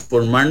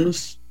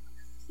conformarnos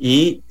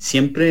y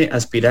siempre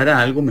aspirar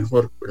a algo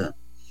mejor, ¿verdad?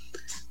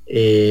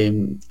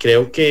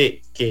 Creo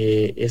que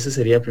ese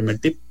sería el primer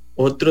tip.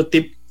 Otro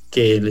tip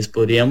que les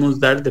podríamos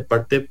dar de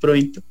parte de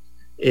Prointo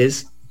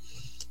es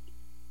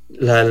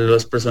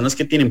las personas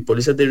que tienen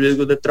pólizas de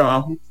riesgos de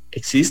trabajo.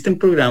 Existen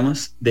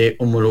programas de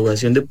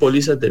homologación de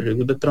pólizas de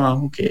riesgos de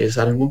trabajo, que es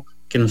algo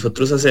que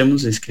nosotros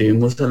hacemos,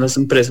 inscribimos a las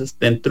empresas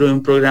dentro de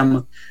un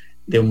programa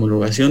de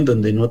homologación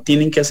donde no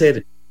tienen que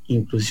hacer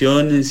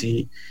inclusiones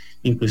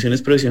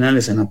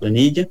profesionales en la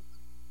planilla,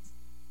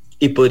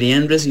 y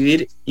podrían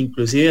recibir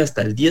inclusive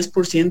hasta el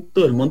 10%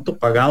 del monto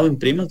pagado en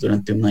primas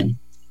durante un año.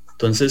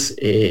 Entonces,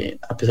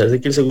 a pesar de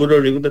que el seguro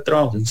de riesgos de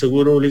trabajo es un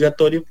seguro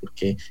obligatorio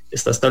porque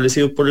está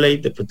establecido por ley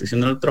de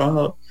protección del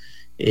trabajador,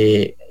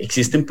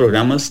 existen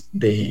programas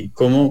de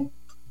cómo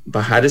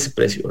bajar ese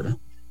precio, ¿verdad?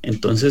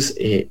 Entonces,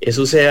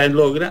 eso se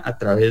logra a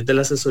través de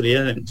la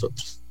asesoría de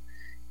nosotros.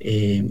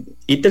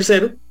 Y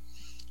tercero,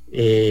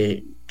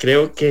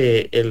 creo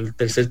que el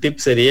tercer tip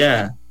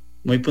sería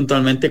muy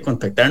puntualmente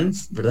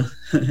contactarnos, ¿verdad?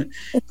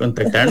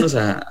 Contactarnos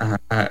a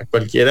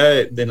cualquiera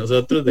de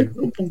nosotros del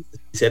grupo.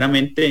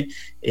 Sinceramente,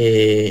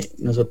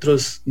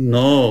 nosotros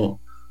no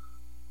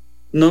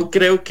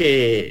creo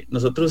que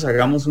nosotros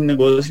hagamos un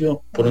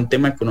negocio por un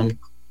tema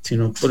económico,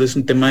 sino por es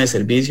un tema de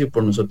servicio.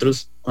 Por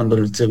nosotros, cuando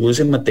el seguro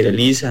se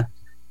materializa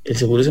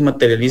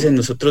y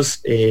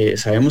nosotros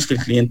sabemos que el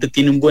cliente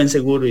tiene un buen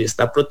seguro y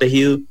está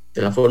protegido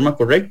de la forma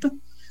correcta,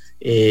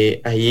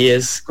 ahí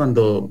es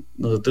cuando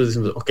nosotros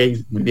decimos, ok,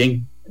 muy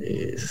bien,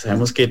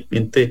 sabemos que el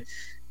cliente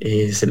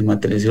se le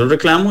materializó el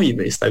reclamo y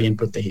está bien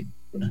protegido,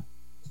 ¿verdad?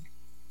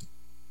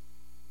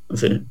 No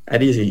sé,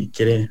 Ari, si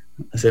quiere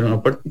hacer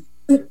una parte.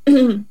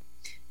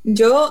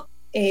 Yo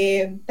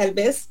tal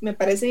vez me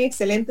parecen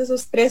excelentes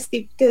esos 3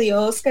 tips que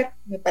dio Oscar.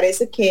 Me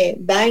parece que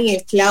da en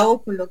el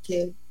clavo con lo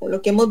que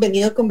hemos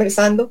venido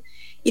conversando,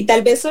 y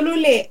tal vez solo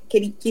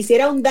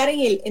quisiera ahondar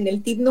en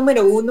el tip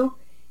número 1,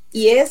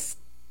 y es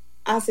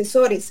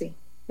asesórese,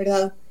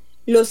 ¿verdad?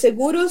 Los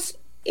seguros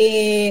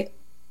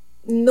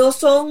no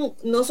son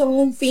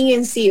un fin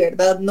en sí,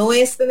 ¿verdad? No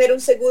es tener un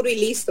seguro y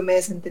listo, me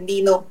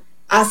desentendí, no.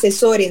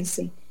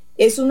 Asesórense.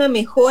 Es una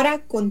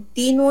mejora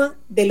continua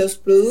de los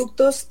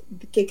productos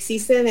que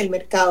existen en el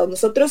mercado.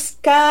 Nosotros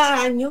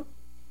cada año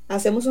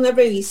hacemos una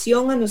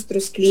revisión a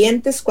nuestros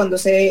clientes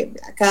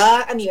a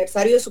cada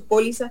aniversario de su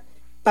póliza,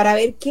 para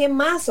ver qué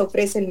más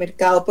ofrece el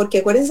mercado, porque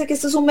acuérdense que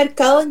esto es un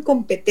mercado en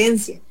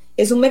competencia,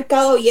 es un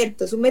mercado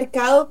abierto, es un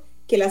mercado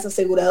que las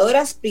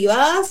aseguradoras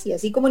privadas y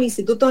así como el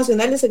Instituto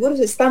Nacional de Seguros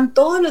están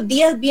todos los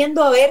días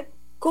viendo a ver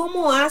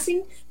cómo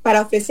hacen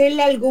para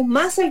ofrecerle algo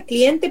más al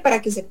cliente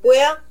para que se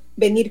pueda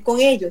venir con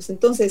ellos.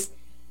 Entonces,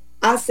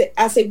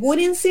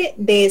 asegúrense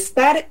de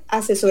estar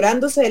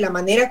asesorándose de la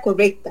manera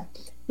correcta.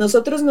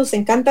 Nosotros nos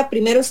encanta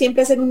primero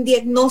siempre hacer un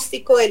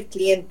diagnóstico del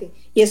cliente,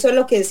 y eso es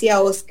lo que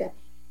decía Oscar.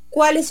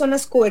 ¿Cuáles son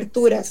las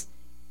coberturas?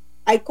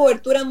 Hay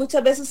coberturas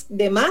muchas veces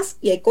de más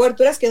y hay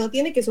coberturas que no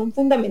tiene, que son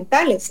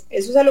fundamentales.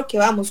 Eso es a lo que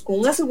vamos, con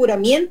un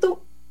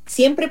aseguramiento,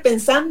 siempre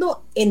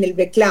pensando en el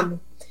reclamo.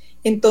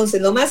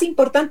 Entonces, lo más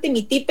importante,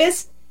 mi tip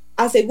es,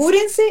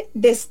 asegúrense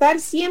de estar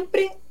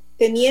siempre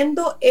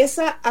teniendo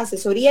esa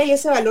asesoría y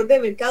ese valor de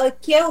mercado de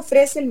qué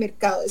ofrece el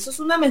mercado. Eso es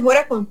una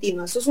mejora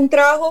continua, eso es un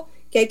trabajo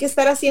que hay que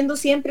estar haciendo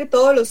siempre,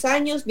 todos los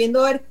años,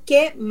 viendo a ver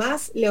qué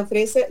más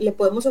le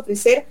podemos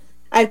ofrecer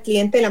al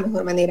cliente de la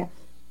mejor manera.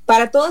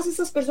 Para todas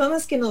esas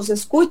personas que nos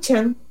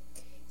escuchan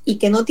y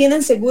que no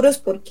tienen seguros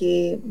por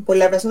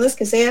las razones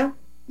que sea,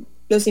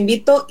 los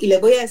invito y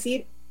les voy a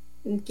decir,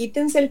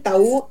 quítense el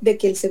tabú de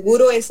que el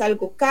seguro es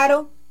algo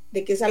caro,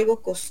 de que es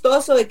algo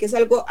costoso, de que es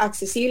algo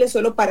accesible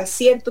solo para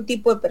cierto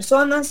tipo de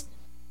personas,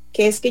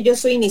 que es que yo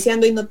estoy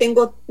iniciando y no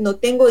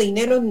tengo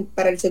dinero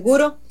para el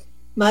seguro.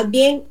 Más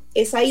bien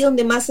es ahí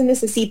donde más se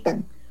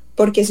necesitan,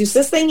 porque si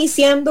usted está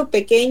iniciando,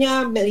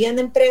 pequeña,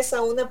 mediana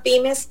empresa, una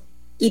pymes,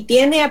 y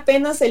tiene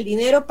apenas el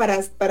dinero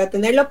para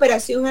tener la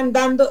operación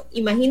andando,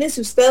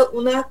 imagínese usted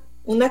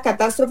una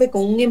catástrofe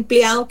con un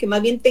empleado que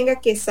más bien tenga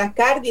que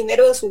sacar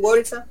dinero de su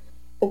bolsa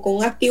o con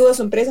un activo de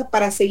su empresa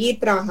para seguir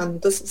trabajando.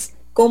 Entonces,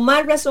 con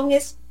más razón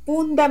es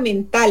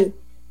fundamental.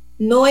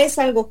 No es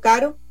algo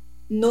caro,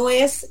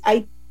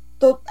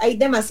 hay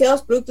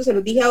demasiados productos, se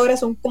los dije ahora,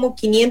 son como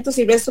 500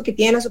 y resto que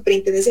tiene la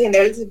Superintendencia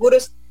General de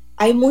Seguros.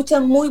 Hay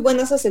muchas muy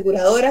buenas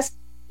aseguradoras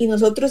y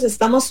nosotros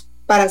estamos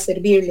para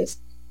servirles.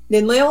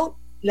 De nuevo,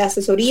 la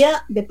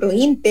asesoría de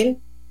Prointel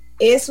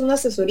es una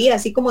asesoría,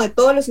 así como de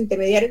todos los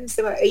intermediarios de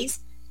este país,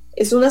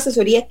 es una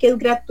asesoría que es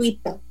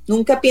gratuita.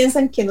 Nunca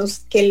piensan que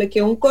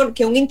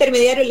un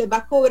intermediario les va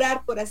a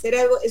cobrar por hacer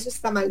algo. Eso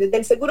está mal. Desde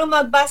el seguro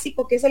más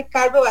básico, que es el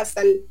carro,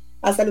 hasta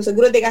los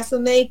seguros de gastos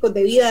médicos,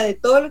 de vida, de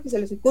todo lo que se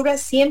les ocurra,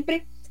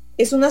 siempre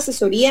es una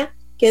asesoría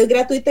que es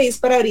gratuita y es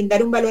para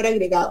brindar un valor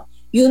agregado.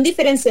 Y un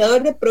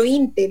diferenciador de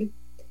ProIntel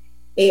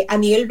a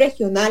nivel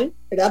regional,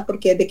 ¿verdad?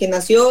 Porque desde que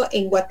nació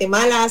en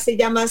Guatemala hace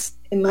ya más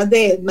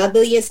de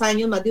 10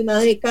 años, más de una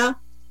década,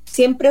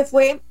 siempre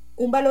fue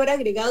un valor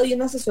agregado y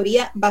una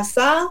asesoría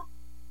basada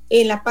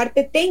en la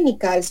parte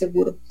técnica del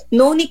seguro.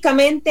 No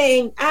únicamente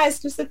en, es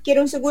que usted quiere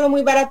un seguro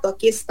muy barato,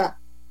 aquí está.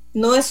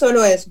 No es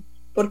solo eso,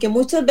 porque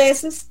muchas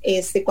veces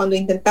cuando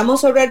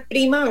intentamos ahorrar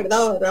prima,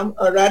 ¿verdad?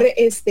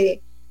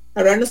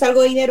 Ahorrarnos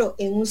algo de dinero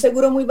en un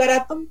seguro muy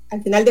barato,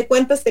 al final de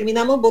cuentas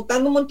terminamos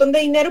botando un montón de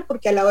dinero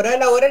porque a la hora de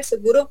la hora el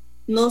seguro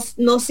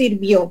no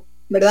sirvió,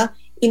 ¿verdad?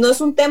 Y no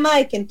es un tema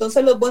de que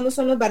entonces los buenos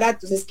son los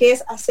baratos, es que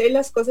es hacer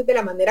las cosas de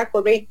la manera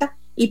correcta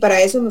y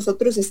para eso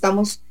nosotros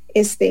estamos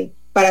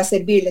para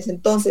servirles.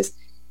 Entonces,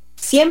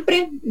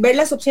 siempre ver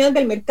las opciones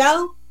del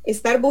mercado,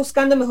 estar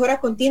buscando mejora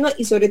continua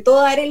y sobre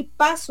todo dar el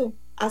paso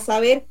a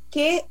saber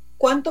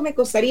cuánto me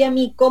costaría a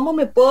mí, cómo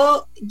me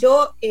puedo,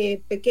 yo,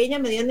 pequeña,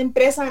 mediana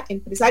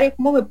empresario,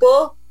 cómo me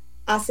puedo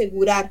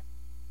asegurar.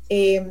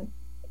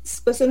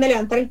 Es cuestión de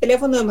levantar el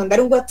teléfono, de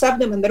mandar un WhatsApp,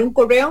 de mandar un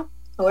correo.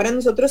 Ahora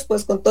nosotros,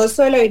 pues con todo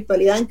esto de la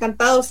virtualidad,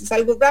 encantados, es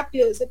algo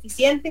rápido, es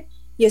eficiente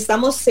y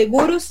estamos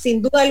seguros,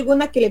 sin duda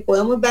alguna, que le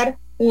podemos dar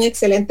un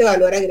excelente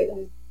valor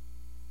agregado.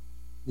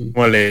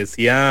 Como le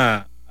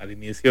decía al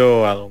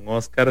inicio a don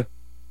Oscar,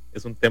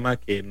 es un tema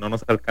que no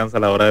nos alcanza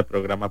la hora de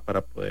programa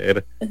para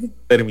poder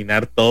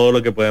terminar todo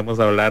lo que podemos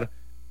hablar,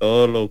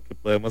 todo lo que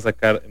podemos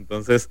sacar.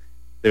 Entonces,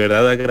 de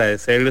verdad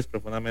agradecerles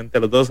profundamente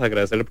a los dos,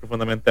 agradecerle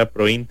profundamente a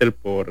ProIntel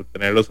por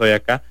tenerlos hoy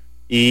acá.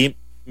 Y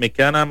me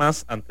queda nada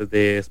más, antes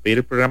de despedir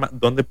el programa,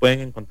 ¿dónde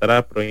pueden encontrar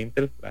a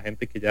ProIntel? La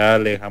gente que ya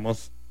le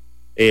dejamos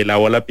la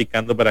bola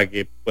picando para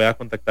que pueda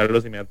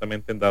contactarlos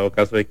inmediatamente en dado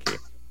caso de que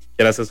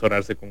quiera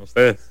asesorarse con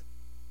ustedes.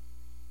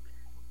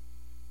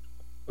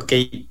 Ok,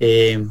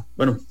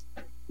 bueno,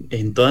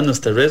 en todas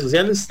nuestras redes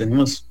sociales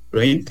tenemos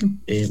ProIntel,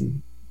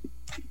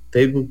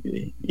 Facebook,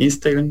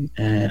 Instagram,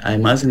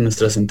 además en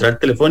nuestra central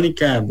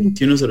telefónica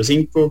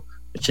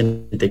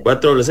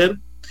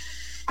 2105-8400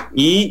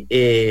 y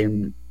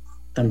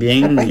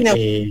también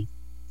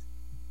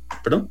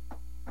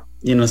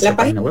y en nuestra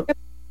página web.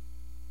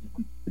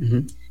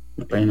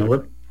 La página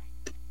web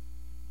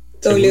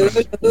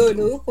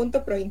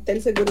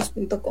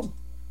www.prointelseguros.com.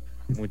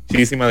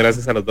 Muchísimas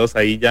gracias a los dos.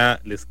 Ahí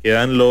ya les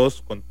quedan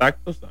los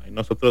contactos. Ahí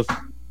nosotros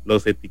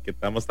los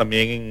etiquetamos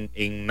también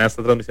en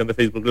esta transmisión de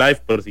Facebook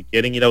Live, por si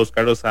quieren ir a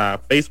buscarlos a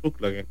Facebook.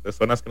 Las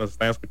personas que nos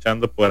están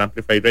escuchando por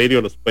Amplify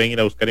Radio los pueden ir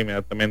a buscar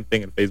inmediatamente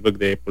en el Facebook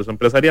de Pulso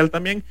Empresarial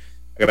también.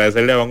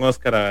 Agradecerle a don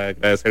Oscar,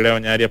 agradecerle a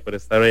doña Aria por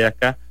estar hoy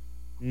acá.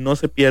 No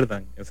se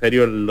pierdan, en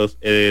serio, los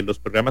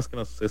programas que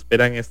nos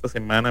esperan esta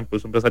semana en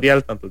Pulso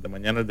Empresarial, tanto el de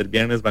mañana, el del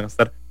viernes, van a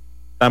estar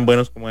tan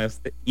buenos como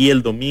este. Y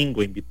el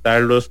domingo,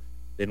 invitarlos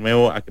de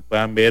nuevo a que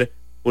puedan ver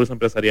Pulso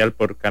Empresarial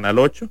por Canal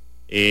 8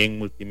 en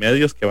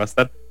Multimedios, que va a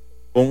estar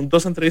con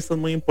 2 entrevistas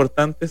muy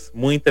importantes,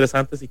 muy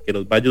interesantes y que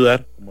los va a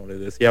ayudar, como les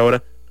decía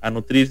ahora, a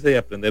nutrirse y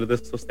aprender de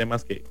estos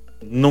temas que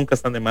nunca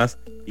están de más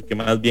y que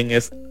más bien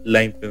es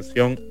la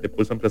intención de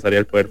Pulso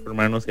Empresarial, poder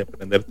formarnos y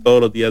aprender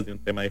todos los días de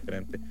un tema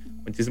diferente.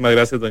 Muchísimas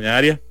gracias, doña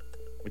Aria.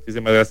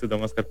 Muchísimas gracias,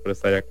 don Oscar, por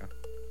estar acá.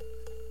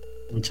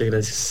 Muchas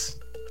gracias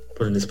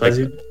por el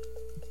espacio.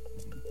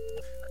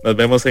 Nos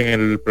vemos en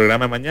el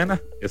programa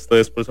mañana. Esto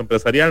es Pulso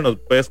Empresarial. Nos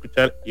puede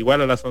escuchar igual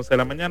a las 11 de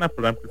la mañana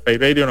por Amplify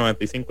Radio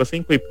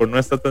 95.5 y por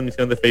nuestra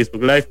transmisión de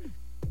Facebook Live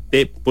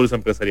de Pulso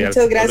Empresarial.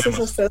 Muchas gracias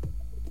a ustedes.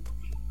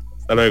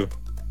 Hasta luego.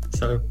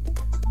 Hasta luego.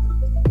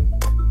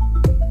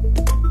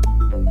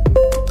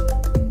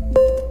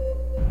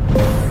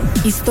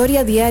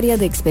 Historia diaria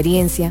de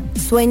experiencia,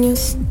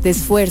 sueños, de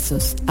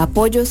esfuerzos,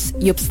 apoyos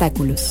y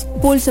obstáculos.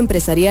 Pulso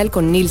Empresarial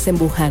con Nilsen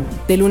Buján,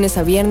 de lunes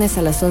a viernes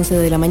a las 11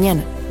 de la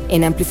mañana,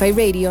 en Amplify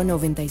Radio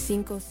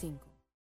 95.5.